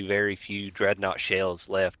there's only very few dreadnought shells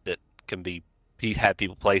left that can be have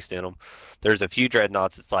people placed in them. There's a few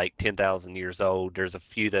dreadnoughts that's like 10,000 years old. There's a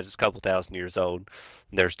few that's a couple thousand years old.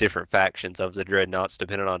 And there's different factions of the dreadnoughts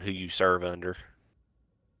depending on who you serve under.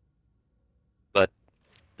 But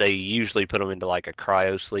they usually put them into like a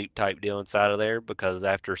cryo sleep type deal inside of there, because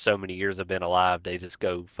after so many years of being alive, they just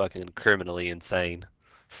go fucking criminally insane.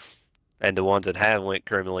 And the ones that have went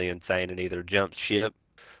criminally insane and either jumped ship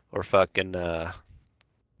or fucking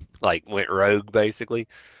like went rogue, basically,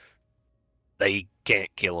 they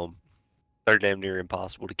can't kill them. They're damn near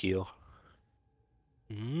impossible to kill.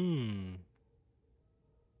 I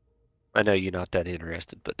know you're not that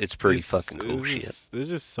interested, but it's pretty fucking cool shit. There's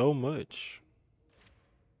just so much.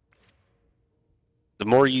 The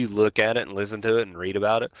more you look at it and listen to it and read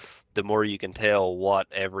about it, the more you can tell what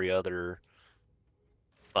every other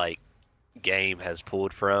like game has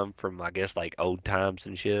pulled from I guess like old times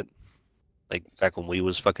and shit. Like back when we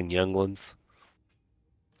was fucking younglings.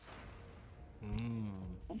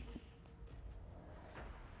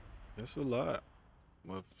 That's a lot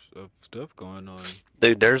of stuff going on.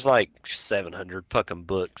 Dude, there's like 700 fucking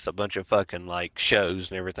books, a bunch of fucking like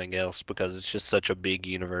shows and everything else, because it's just such a big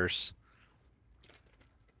universe.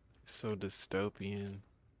 So dystopian.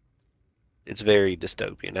 It's very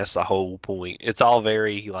dystopian. That's the whole point. It's all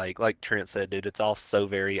very like Trent said, dude, it's all so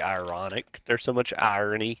very ironic. There's so much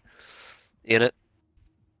irony in it.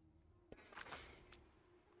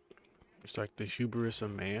 It's like the hubris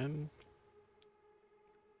of man.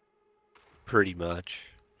 Pretty much.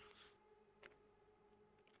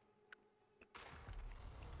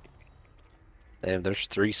 Damn, there's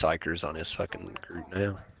 3 psychers on this fucking group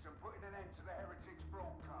now.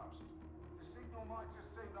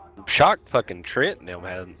 Shocked fucking Trent and them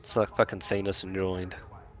hadn't fucking seen us and joined.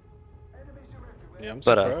 Yeah, I'm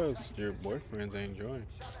But surprised your boyfriends ain't enjoying.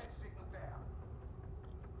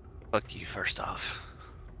 fuck you first off.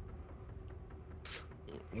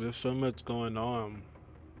 There's so much going on.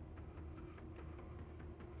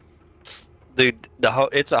 Dude,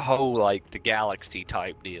 it's a whole like the galaxy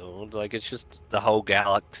type deal. It's like it's just the whole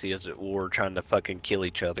galaxy is at war trying to fucking kill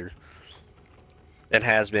each other. It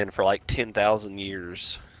has been for like 10,000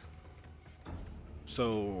 years.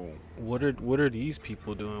 So what are these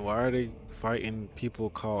people doing? Why are they fighting people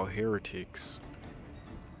called heretics?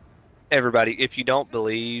 Everybody, if you don't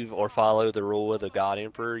believe or follow the rule of the God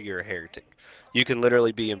Emperor, you're a heretic. You can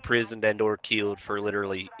literally be imprisoned and or killed for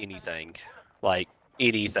literally anything. Like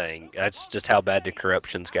anything. That's just how bad the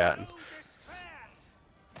corruption's gotten.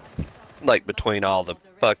 Like between all the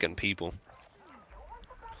fucking people.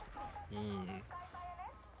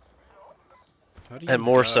 How do you And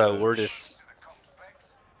more so, we're dodge? just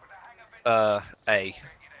A.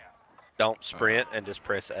 Don't sprint and just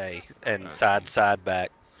press A and side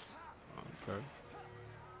back. Okay.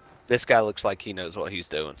 This guy looks like he knows what he's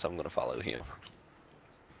doing, so I'm gonna follow him.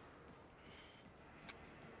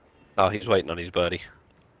 Oh, he's waiting on his buddy.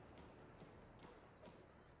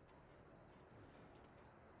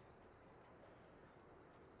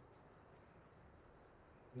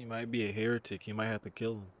 He might be a heretic. You might have to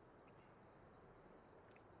kill him.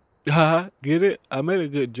 Haha, get it? I made a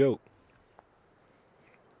good joke.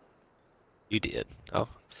 You did. Oh,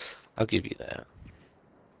 I'll give you that.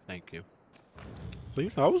 Thank you.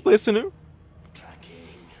 Please, I was listening.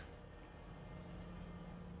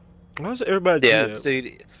 Why does everybody Yeah, do that?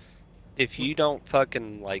 dude. If you don't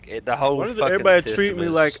fucking like it, the whole Why does fucking everybody system treat me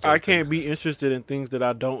is like I stupid. can't be interested in things that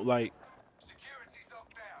I don't like? Security's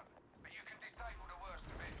locked down, but you can disable the worst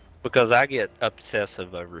of it. Because I get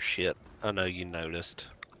obsessive over shit. I know you noticed.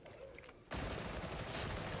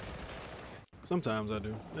 Sometimes I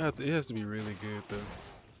do. It has to be really good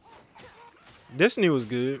though. Destiny was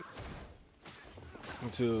good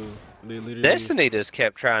until they literally. Destiny just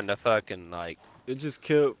kept trying to fucking like. It just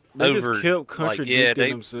kept. They just kept contradicting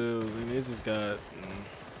they- themselves, and it just got.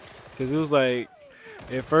 Because it was like,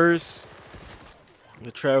 at first,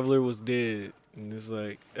 the Traveler was dead, and it's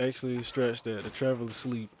like actually stretched that the Traveler's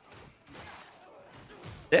asleep.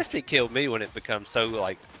 Destiny killed me when it becomes so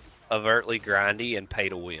like overtly grindy and pay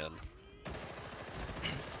to win.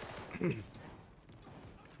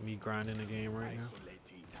 Me grinding the game right now.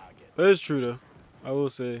 That's true though. I will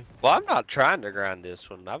say. Well, I'm not trying to grind this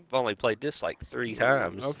one. I've only played this like 3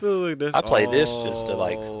 times. I feel like that's. I play this just to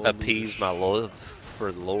like all appease my love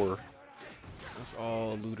for the lore. That's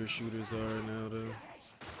all looter shooters are now though.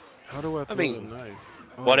 How do I throw mean, a knife?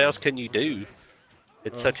 What Oh. else can you do?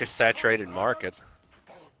 It's such a saturated market.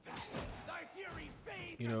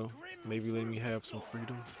 You know, maybe let me have some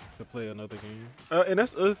freedom to play another game. And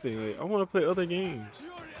that's the other thing. Like, I want to play other games.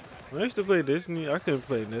 When I used to play Destiny, I couldn't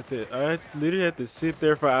play nothing. I literally had to sit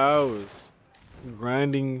there for hours,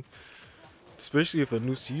 grinding, especially if a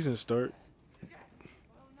new season start.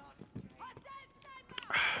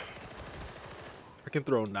 I can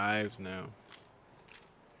throw knives now.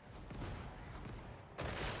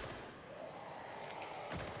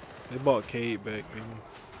 They bought Cade back, man.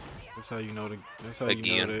 That's how you know the. That's how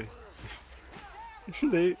you know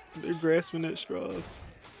Again. they're grasping at straws.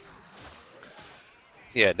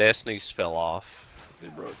 Yeah, Destiny's fell off. They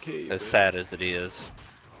brought Cade. As back. sad as it is.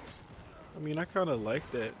 I mean, I kind of like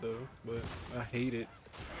that though, but I hate it.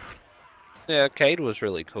 Yeah, Cade was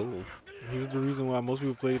really cool. He was the reason why most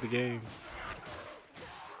people played the game.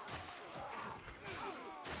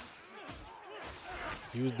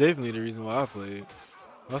 He was definitely the reason why I played.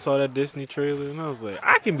 I saw that Disney trailer and I was like,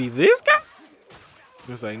 I can be this guy?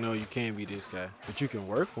 It's like, no, you can't be this guy, but you can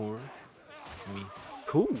work for him. I mean,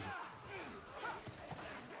 cool.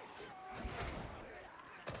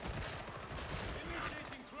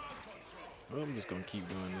 Well, I'm just gonna keep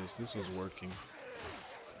doing this. This was working.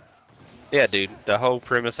 Yeah, dude, the whole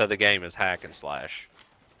premise of the game is hack and slash.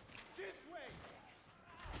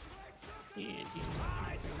 Yeah, dude.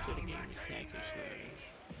 To the game is hack and slash.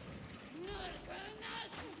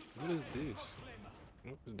 What is this?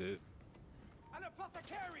 What is that? An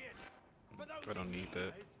apothecarian! For those I don't need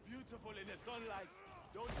that. It's beautiful in the sunlight.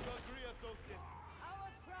 Don't you agree, associates? Our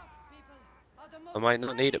craftspeople are the most I might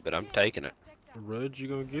not need it, but I'm taking it. Rudge, you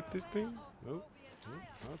gonna get this thing? Nope. Nope.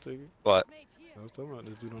 I'll take it. What? I was talking about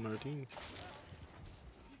this dude on our team.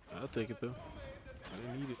 I'll take it though. I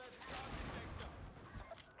didn't need it.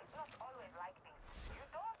 It's not always like this. You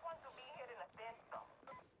don't want to be here in a sandstorm.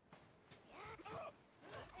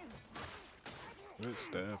 That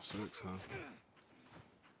staff sucks,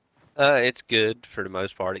 huh? It's good for the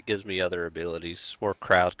most part. It gives me other abilities, more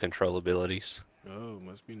crowd control abilities. Oh,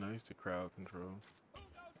 must be nice to crowd control.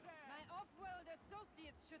 My off-world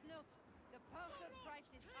associates should note the purser's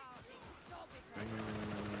prices are exorbitant.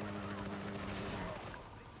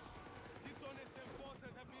 Dishonest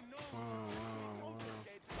enforcers have been known Wow, to wow, wow.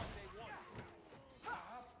 confiscate what they want.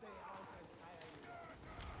 Perhaps they aren't entirely wrong.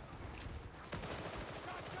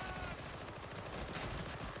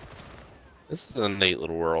 This is a neat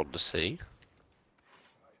little world to see.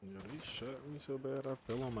 You know, they shot me so bad I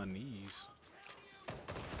fell on my knees.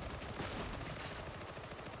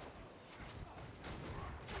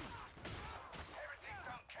 Heretics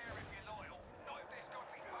don't care if you're loyal, not if they're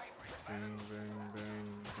Scotty's favourite. Bang, bang, bang,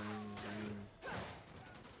 bang, bang.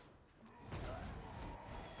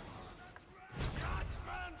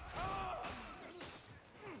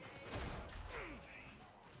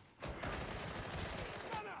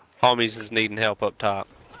 Homies is needing help up top.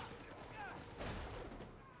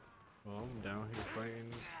 Well, I'm down here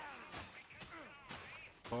fighting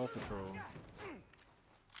Paw Patrol. I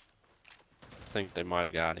think they might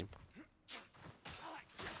have got him.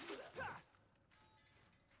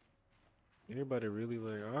 Everybody really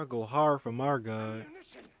like, I'll go hard for my God.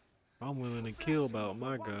 I'm willing to kill about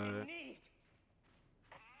my God.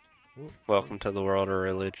 Whoop, Welcome to the world of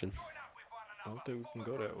religion. I don't think we can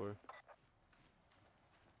go that way.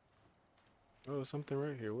 Oh, something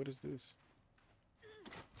right here. What is this?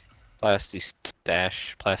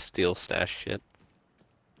 Plasteel stash shit.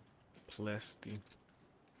 Plasty.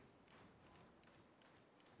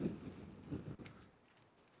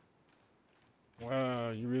 Wow,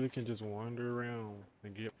 you really can just wander around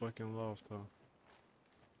and get fucking lost, huh?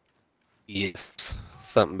 Yes.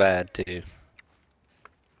 Something bad too.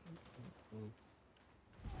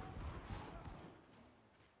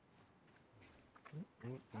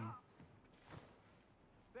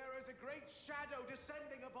 There is a great shadow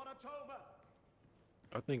descending upon October.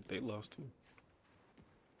 I think they lost too.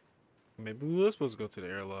 Maybe we were supposed to go to the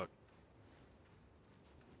airlock.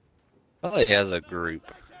 Oh, he has a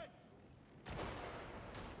group.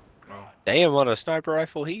 Oh, Damn, what a sniper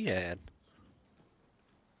rifle he had.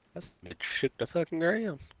 It shook the fucking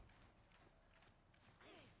ground.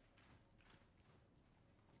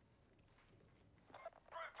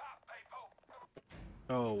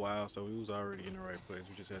 oh wow, so we was already in the right place.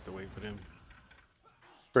 We just had to wait for them.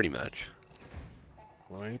 Pretty much.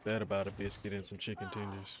 Well, ain't that about a biscuit and some chicken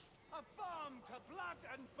tenders? A bomb to blood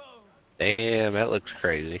and bone. Damn, that looks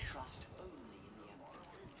crazy.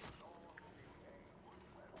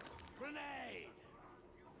 Grenade.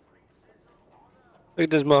 Look at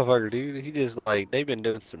this motherfucker, dude. He just like, they've been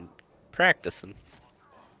doing some practicing.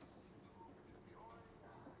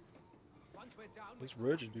 Once we're down, This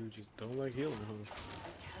Roger dude just don't like healing, huh?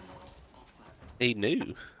 He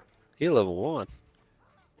knew. He level 1.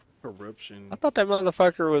 Corruption. I thought that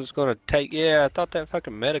motherfucker was gonna take, yeah, I thought that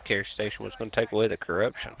fucking Medicare station was gonna take away the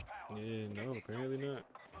corruption. Yeah, no, apparently not.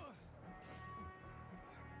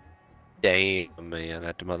 Damn, man,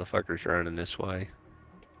 that the motherfucker's running this way.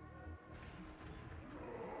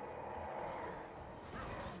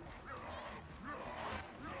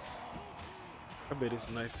 I bet it's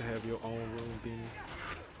nice to have your own room, Benny.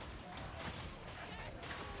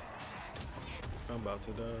 I'm about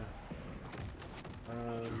to die.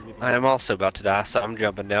 I am also about to die, so I'm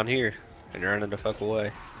jumping down here and running the fuck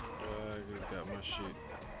away. I just got my shit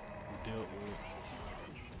dealt with.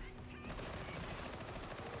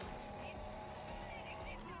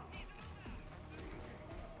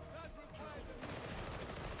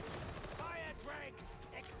 fire drag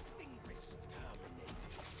extinguished.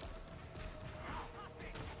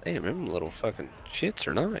 Damn, them little fucking shits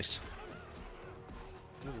are nice.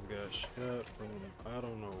 Niggas got shot from I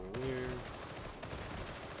don't know where.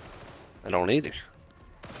 I don't either.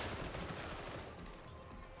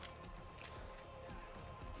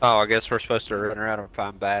 Oh, I guess we're supposed to run around and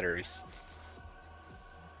find batteries.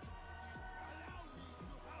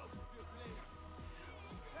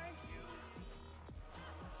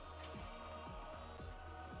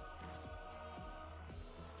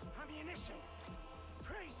 Ammunition.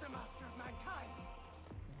 Praise the master of mankind.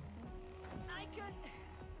 I could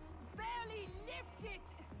barely lift it.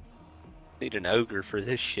 Need an ogre for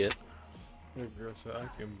this shit. That girl said I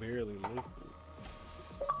can barely lift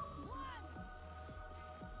it.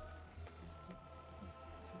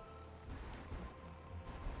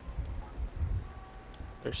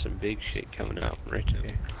 There's some big shit coming out right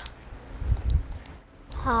there.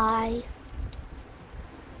 Hi.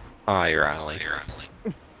 Hi, Riley.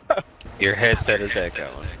 Your headset is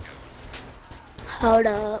echoing. Hold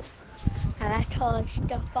up. I got to turn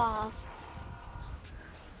stuff off.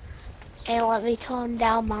 And let me turn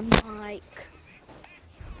down my mic.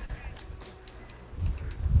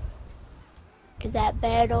 Is that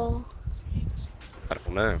better? I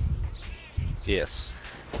don't know. Yes.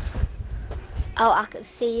 Oh, I can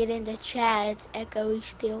see it in the chat. It's echoey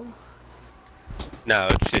still. No,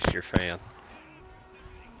 it's just your fan.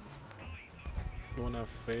 When I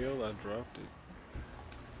failed, I dropped it.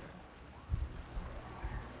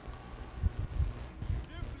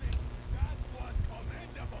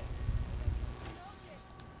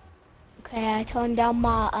 Okay, I turned down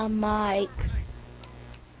my mic.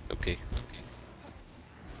 Okay.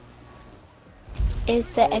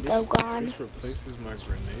 Is the Oh, echo gone? This replaces my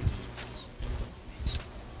grenades.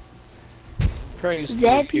 Praise to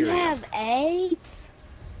Zeb, you Imperium. have AIDS?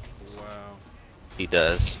 Wow. He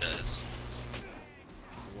does.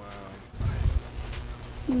 Wow.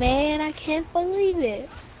 Man, I can't believe it.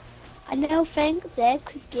 I don't think Zeb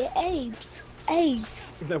could get AIDS.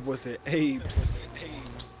 AIDS. That wasn't apes.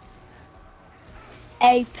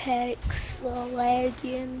 Apex the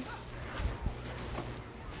Legend.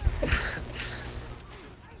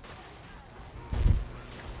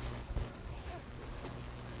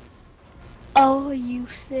 Oh, are you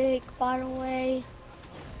sick, by the way?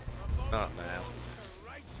 Not now.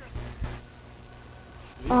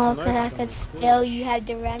 Oh, cause I could spell you had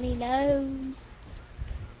the runny nose.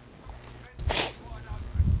 So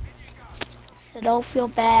don't feel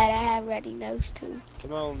bad, I have runny nose too.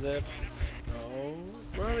 Come on, Zeb. Oh,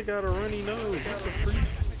 brother got a runny nose. That's a freak.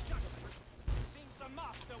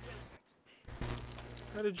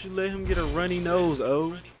 How did you let him get a runny nose,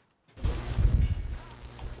 oh?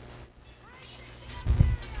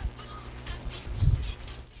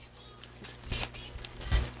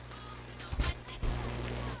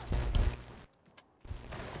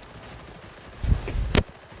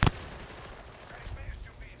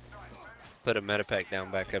 Put a metapack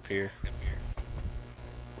down back up here.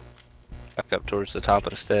 Back up towards the top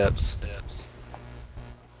of the steps.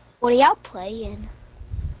 What are y'all playing?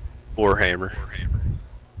 Warhammer.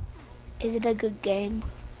 Is it a good game?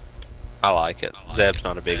 I like it. Zeb's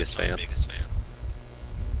not a biggest fan.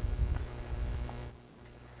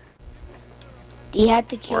 Do you have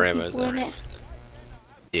to kill Warhammer's people in there. it?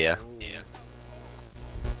 Yeah.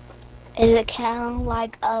 Is it kind of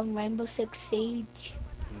like Rainbow Six Siege?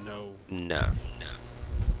 No. No.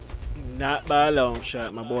 Not by a long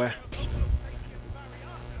shot, my boy.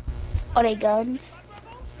 Are they guns?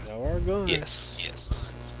 No, our guns. Yes.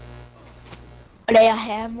 Are they a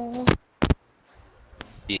hammer?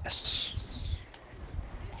 Yes.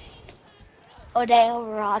 Are they a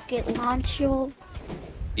rocket launcher?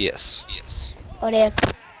 Yes. Are they a...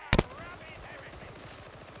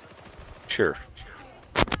 Sure.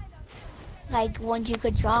 like ones you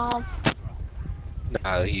could drive?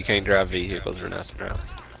 No, you can't drive vehicles or nothing else.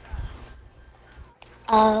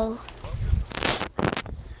 Oh.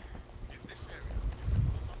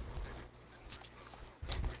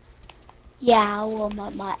 Yeah, I warm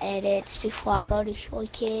up my edits before I go to show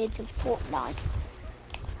kids in Fortnite.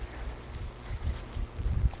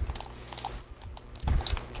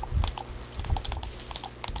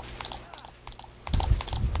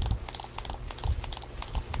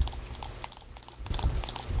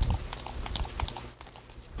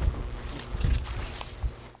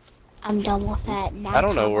 I'm done with that. Now I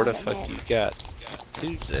don't know time where on the fuck you next. got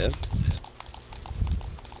to, Zeb.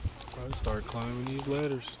 Probably start climbing these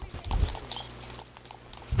ladders.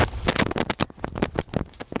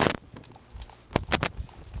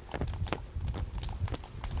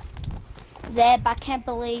 Zeb, I can't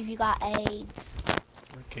believe you got AIDS. I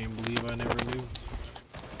can't believe I never knew.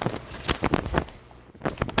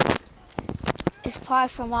 It's probably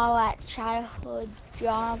from all that childhood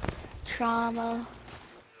trauma.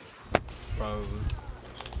 Probably.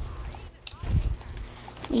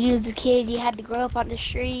 You was a kid, you had to grow up on the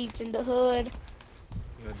streets in the hood,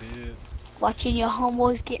 I did. watching your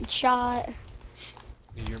homeboys getting shot.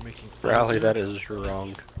 And you're making fun Riley, of that is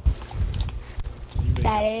wrong.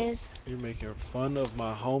 That is. You're making fun of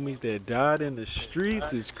my homies that died in the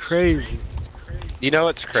streets. It's crazy. You know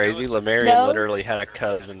what's crazy? Lemarian No. literally had a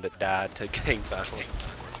cousin that died to gang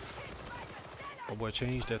violence. My boy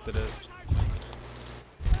changed after that.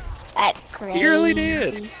 That's crazy. He really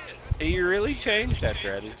did. He really changed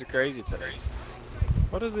after that. It's the crazy thing.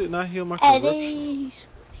 Why does it not heal my corruption? Eddie's.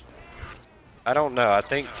 I don't know. I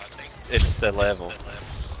think it's the level.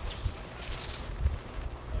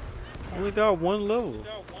 I only got one level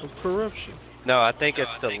of corruption. No, I think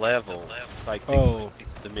it's the level. Like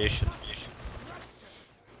the mission.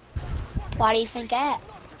 Why do you think that?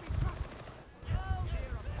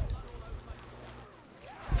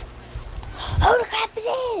 Who the crap is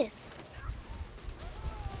this?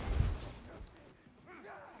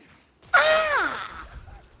 Ah!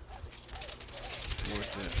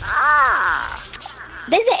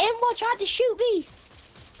 girl tried to shoot me.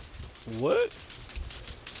 What?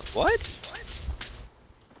 What?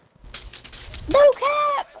 No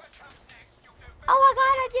cap. Oh my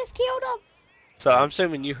god, I just killed him. So I'm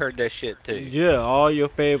assuming you heard that shit too. Yeah, all your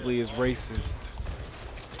family is racist.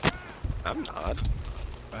 I'm not.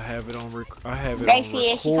 I have it on I have it Gracie on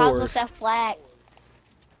is. She calls record. herself black.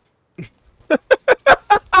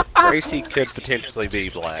 Gracie could potentially be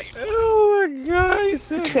black. Oh my god, he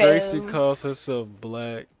said True. Gracie calls herself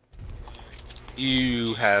black.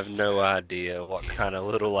 You have no idea what kind of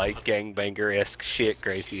little like gangbanger-esque shit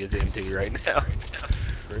Gracie is into right now.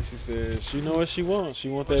 Gracie says she know what she wants. She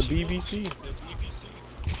want that BBC.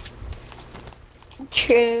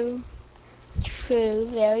 True. True.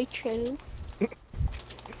 Very true.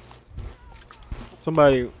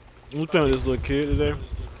 Somebody, we playing with this little kid today,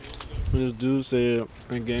 and this dude said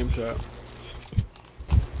in game chat,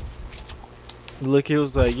 the little kid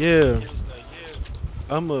was like, "Yeah,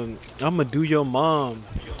 I'ma do your mom,"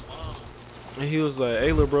 and he was like,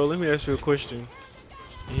 "Hey, little bro, let me ask you a question,"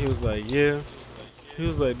 and he was like, "Yeah," he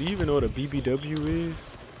was like, "Do you even know what a BBW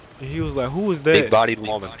is?" And he was like, "Who is that?" Big-bodied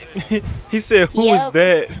woman. He said, "Who is Yep.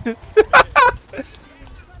 that?"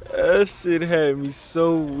 That shit had me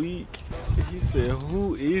so weak. He said,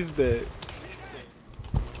 "Who is that?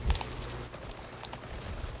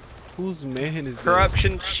 Whose man is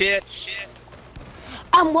Corruption shit.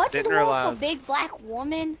 What's the Didn't one realize. for big black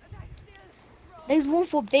woman? There's one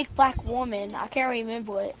for big black woman. I can't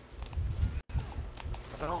remember it.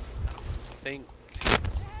 I don't think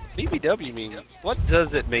BBW means. What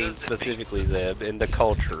does it mean specifically, Zeb, in the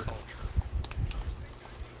culture?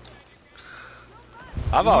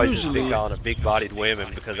 I've always just been Usually- calling it big-bodied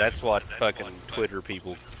women because that's what fucking Twitter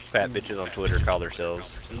people, fat bitches on Twitter, call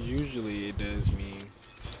themselves. Usually it does mean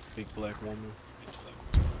big black woman.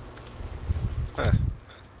 Huh.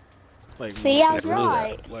 Like, See, when I you was say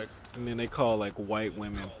right. Like, and then they call like white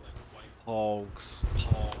women hogs.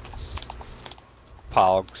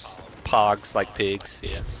 Pogs like pigs.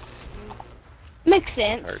 Yes. Makes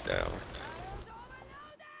Heard sense. that one.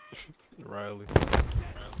 Riley.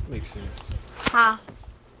 Makes sense. Ha.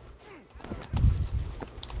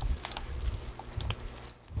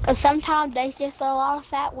 Cause sometimes there's just a lot of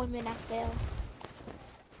fat women out there.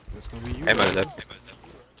 That's gonna be you. Hey, Zeb.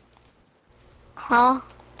 Huh?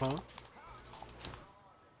 Huh?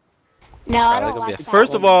 No, I Probably don't gonna like be a fat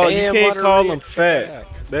First of women. all, Damn, you can't what a call them rich fat. fat.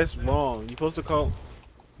 That's wrong. You're supposed to call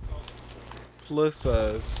plus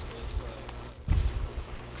size.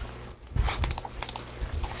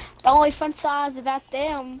 The only fun size about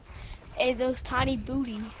them is those tiny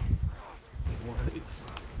booty. What?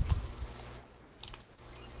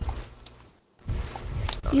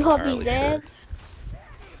 You hubby entirely Zeb?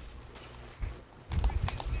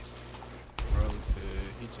 Riley said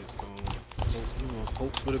he just gonna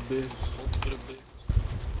hope for the best. Hope for the best.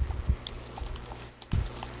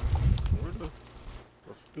 Where the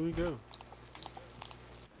fuck do we go?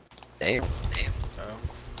 Damn. Oh,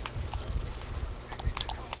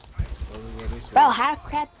 we go this way. Bro, how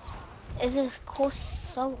crap is this course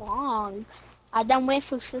so long? I done went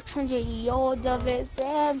through 600 yards of it,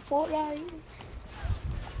 damn, Fortnite.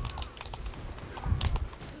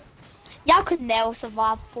 Y'all could never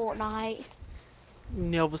survive Fortnite.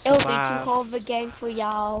 Never It would be too survive. hard of a game for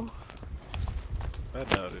y'all. I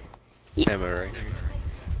doubt it. Am I right?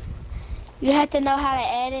 You have to know how to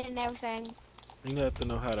edit and everything. You have to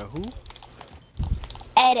know how to who?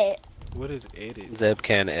 Edit. What is edit? Zeb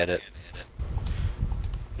can edit.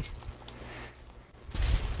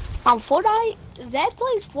 On Fortnite? Zeb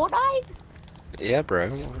plays Fortnite? Yeah, bro.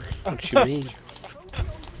 What you mean?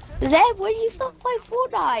 Zeb, when you start playing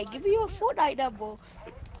Fortnite? Give me your Fortnite number.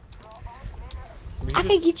 I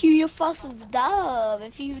can get you your first dub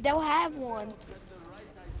if you don't have one.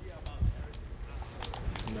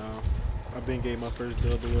 No, I've been getting my first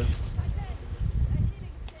dub away.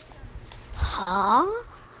 Huh?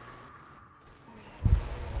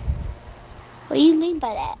 What do you mean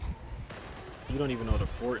by that? You don't even know the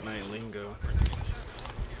Fortnite lingo.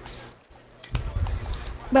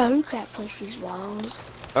 Bro, you can't place these walls.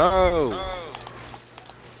 Oh.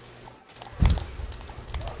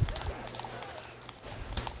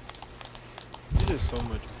 There's just so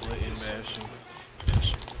much button mashing.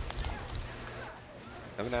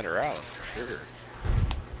 Coming out of route, for sure.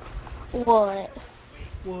 What?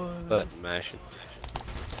 What? Button mashing.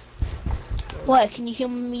 What? Can you hear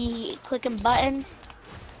me clicking buttons?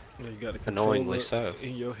 You got a Annoyingly controller so.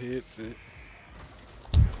 in your headset.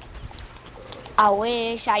 I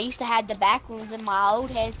wish. I used to have the back rooms in my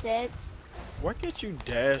old headsets. Why can't you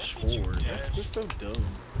dash forward? That's just so dumb.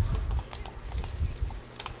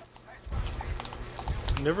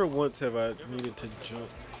 Never once have I needed to jump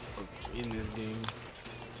in this game.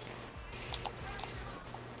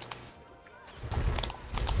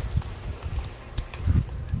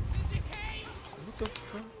 What the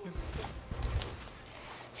fuck is...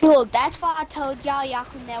 See, look, that's why I told y'all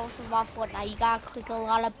can never survive Fortnite. You gotta click a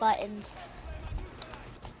lot of buttons.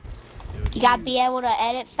 Yo, You gotta be these- able to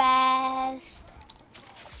edit fast.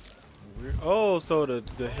 Oh, so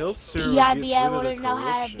the health serum You gotta gets be rid able of the to know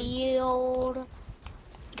how to corruption. build.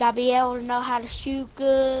 You gotta be able to know how to shoot At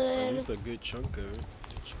good. least a good chunk of it.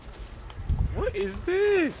 What is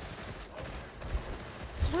this?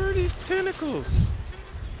 Where are these tentacles?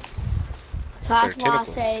 So that's They're why I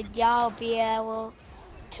tentacles. said y'all be able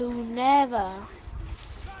to never,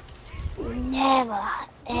 ever What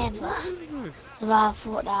is this? survive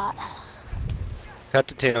Fortnite. Cut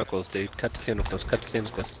the tentacles, dude. Cut the tentacles. Cut the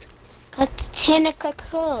tentacles. Cut the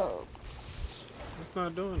tentacles. It's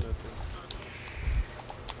not doing nothing.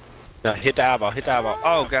 No, hit the eyeball. Hit the eyeball.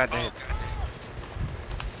 Oh, goddamn.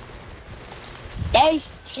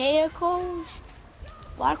 There's tentacles?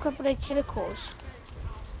 Why crap are they tentacles?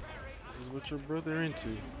 This is what your brother into.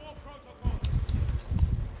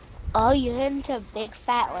 Oh, you into big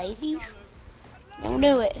fat ladies? Don't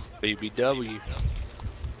do it. BBW.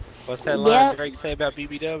 What's that line Yep. Drake say about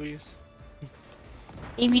BBWs?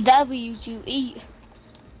 BBWs you eat.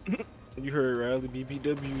 You heard Riley,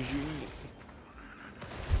 BBWs you eat.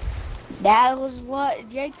 That was what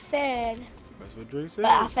Drake said. That's what Drake said.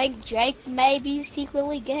 But I think Drake may be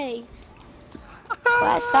secretly gay.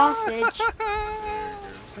 That sausage.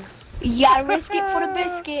 You gotta risk it for the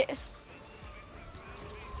biscuit.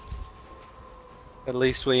 At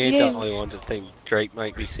least we ain't Yeah. the only ones that think Drake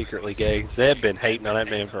might be secretly gay. Zeb been hating on that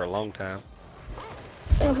man for a long time.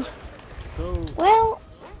 Go, Well,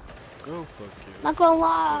 go fuck you. not gonna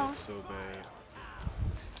lie. So bad.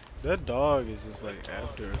 That dog is just like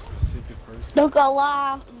after a specific person. Don't gonna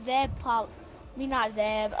lie. Zeb probably, not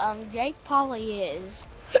Zeb. Drake probably is.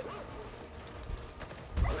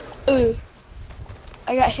 Ooh,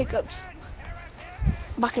 I got hiccups.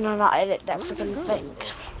 Why can I not edit that freaking thing?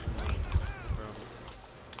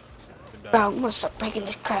 Bro, I'm gonna stop breaking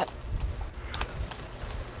this crap.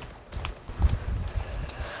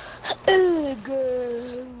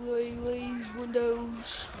 Good. Leave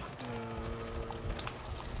windows.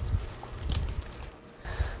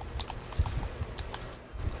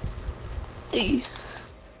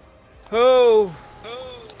 Oh!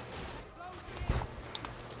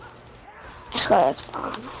 That's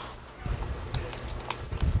fine.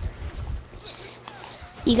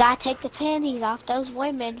 You gotta take the panties off those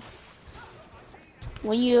women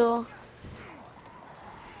when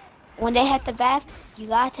they hit the bath. You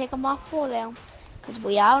gotta take them off for them, cause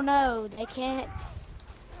we all know they can't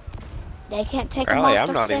take them Riley, off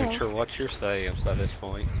I'm not even themselves. sure what you're saying up to this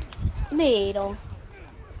point. Me either.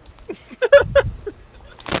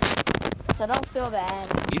 So don't feel bad.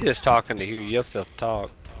 You just talking to hear yourself talk.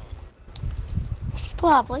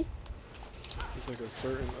 Probably. It's like a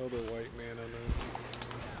certain other white man I know.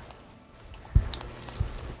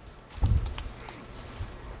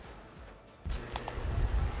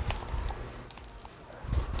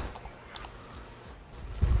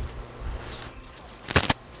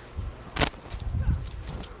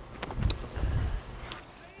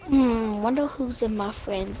 Wonder who's in my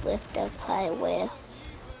friends list to play with.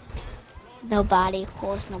 Nobody, of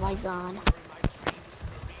course, nobody's on.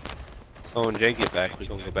 Oh, when Jay get back, we're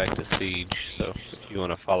gonna go back to Siege. So if you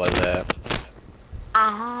wanna follow that,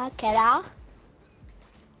 Can I?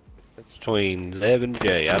 it's between Zeb and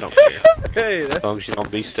Jay. I don't care. Hey, As that's, long as you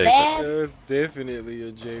don't be stupid. Zeb, that's definitely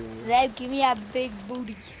a J1. Zeb, give me a big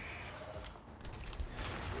booty.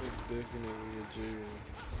 It's definitely a J1.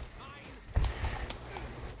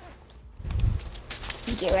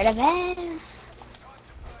 Get rid of that.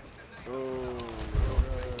 Oh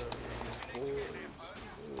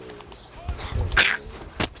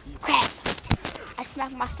Crap. I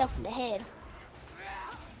smacked myself in the head.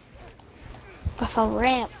 With a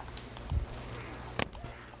ramp.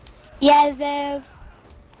 Yeah, Zev.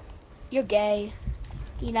 You're gay.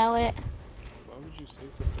 You know it. Why would you say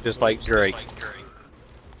something Just so- like Drake.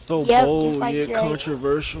 So Yep, bold just like yet Drake.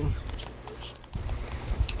 controversial?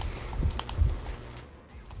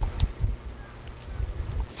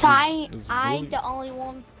 So I It's ain't bully. the only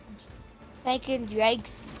one thinking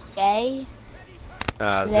Drake's gay.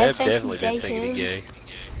 Zeb Zeb think definitely he been gay thinking he too? gay.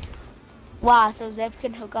 Why? So Zeb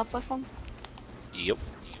can hook up with him? Yep.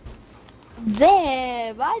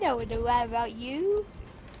 Zeb, I don't know that about you.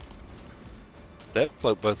 Zeb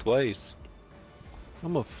float both ways.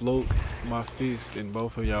 I'm gonna float my fist in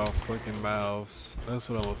both of y'all fucking mouths. That's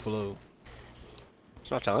what I'm gonna float.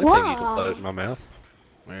 It's not the only thing you can Wow. float in my mouth.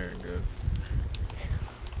 There you go.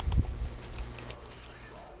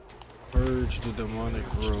 Purge the demonic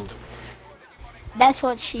growth. That's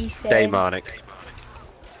what she said. Demonic.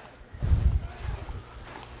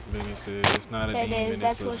 Benny said it's not a It is, demon,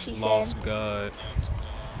 that's it's what she a said. lost god.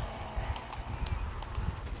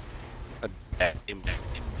 A demon.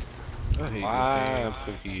 I hate Why? this I'm game.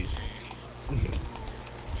 confused.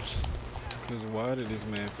 Cause why did this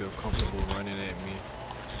man feel comfortable running at me?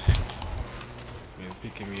 And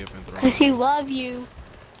picking me up and throwing Cause he me? love you.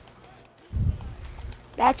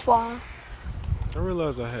 That's why. I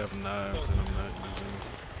realize I have knives and I'm not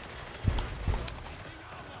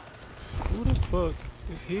using. Who the fuck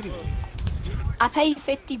is hitting me? I paid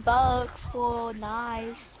 $50 for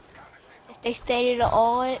knives. If they stay to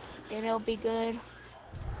all it, then it'll be good.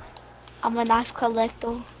 I'm a knife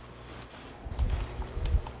collector.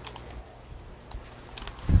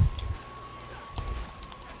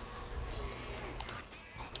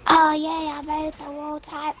 Oh yeah, I made it the world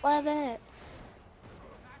type limit.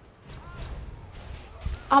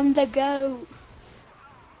 I'm the GOAT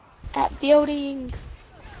at building.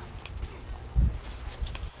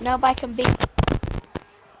 Nobody can beat.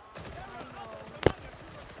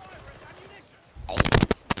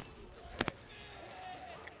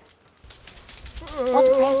 What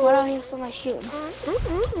the heck? Why do I hear somebody shooting?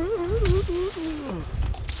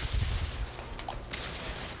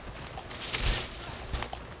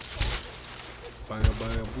 Baya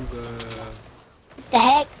baya booga. The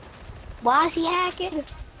heck? Why is he hacking?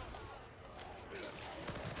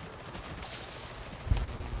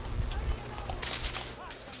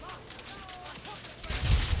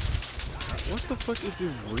 What the fuck is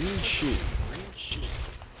this green shit?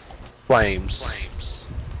 Flames.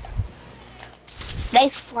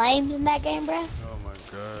 There's flames in that game, bruh? Oh my god,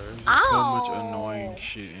 there's just so much Ow. annoying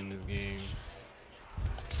shit in this game.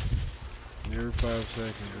 And every 5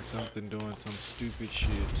 seconds there's something doing some stupid shit.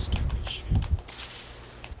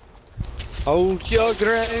 Hold your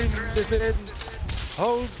ground, defend.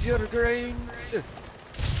 Hold your ground.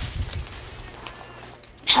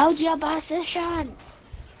 Hold your position.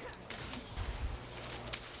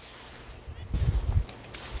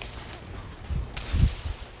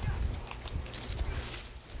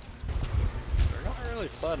 They're not really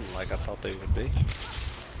flooding like I thought they would be.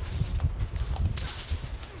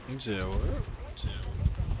 You said what?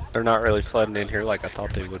 They're not really flooding in here like I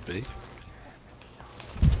thought they would be.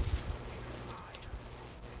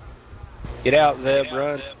 Get out, Zeb,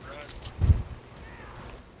 run.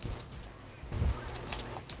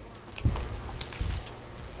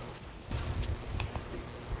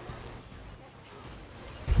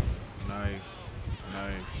 Knife,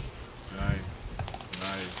 knife, knife,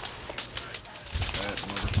 knife. That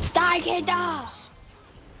motherfucker. Die, kid, die.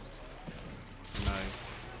 Knife.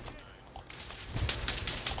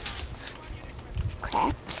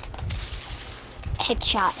 Cracked.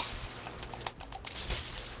 Headshot.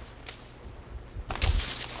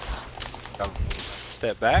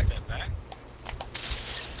 Step back.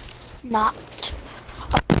 Knocked.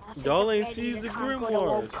 Y'all ain't seized the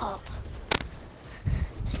grimoires.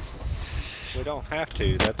 We don't have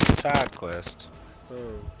to. That's a side quest.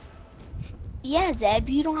 Oh. Yeah, Zeb,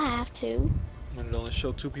 you don't have to. And it only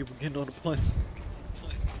show 2 people getting on the plane.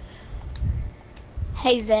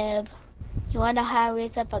 Hey, Zeb. You wanna know how I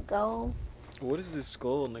raise up a goal? What is this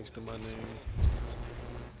skull next to my name?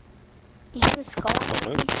 You have a skull?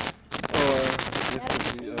 Don't know. Oh, I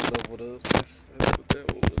leveled up. That's what that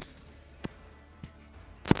was.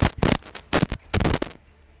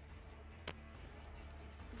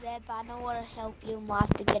 Zeb, I know what to help you in life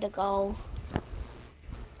to get a goal.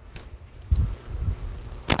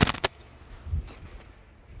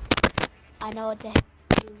 I know what to help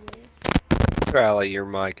you with. Rally, your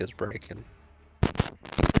mic is breaking.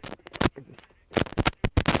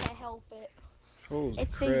 Can't help it. Holy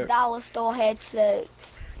It's crap. these dollar store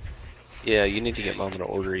headsets. Yeah, you need to get Mama to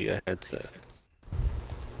order you a headset.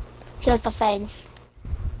 Here's the thing.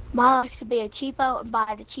 Mom likes to be a cheapo and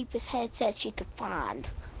buy the cheapest headset she could find.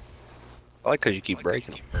 I like because you keep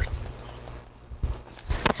breaking them.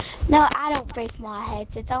 No, I don't break my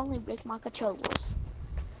headsets. I only break my controllers.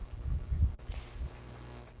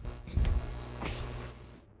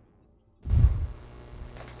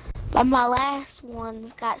 But my last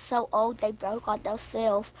ones got so old they broke on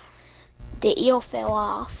themselves. The ear fell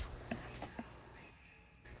off.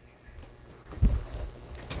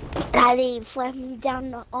 I didn't slam them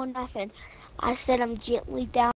down or nothing. I set them gently down.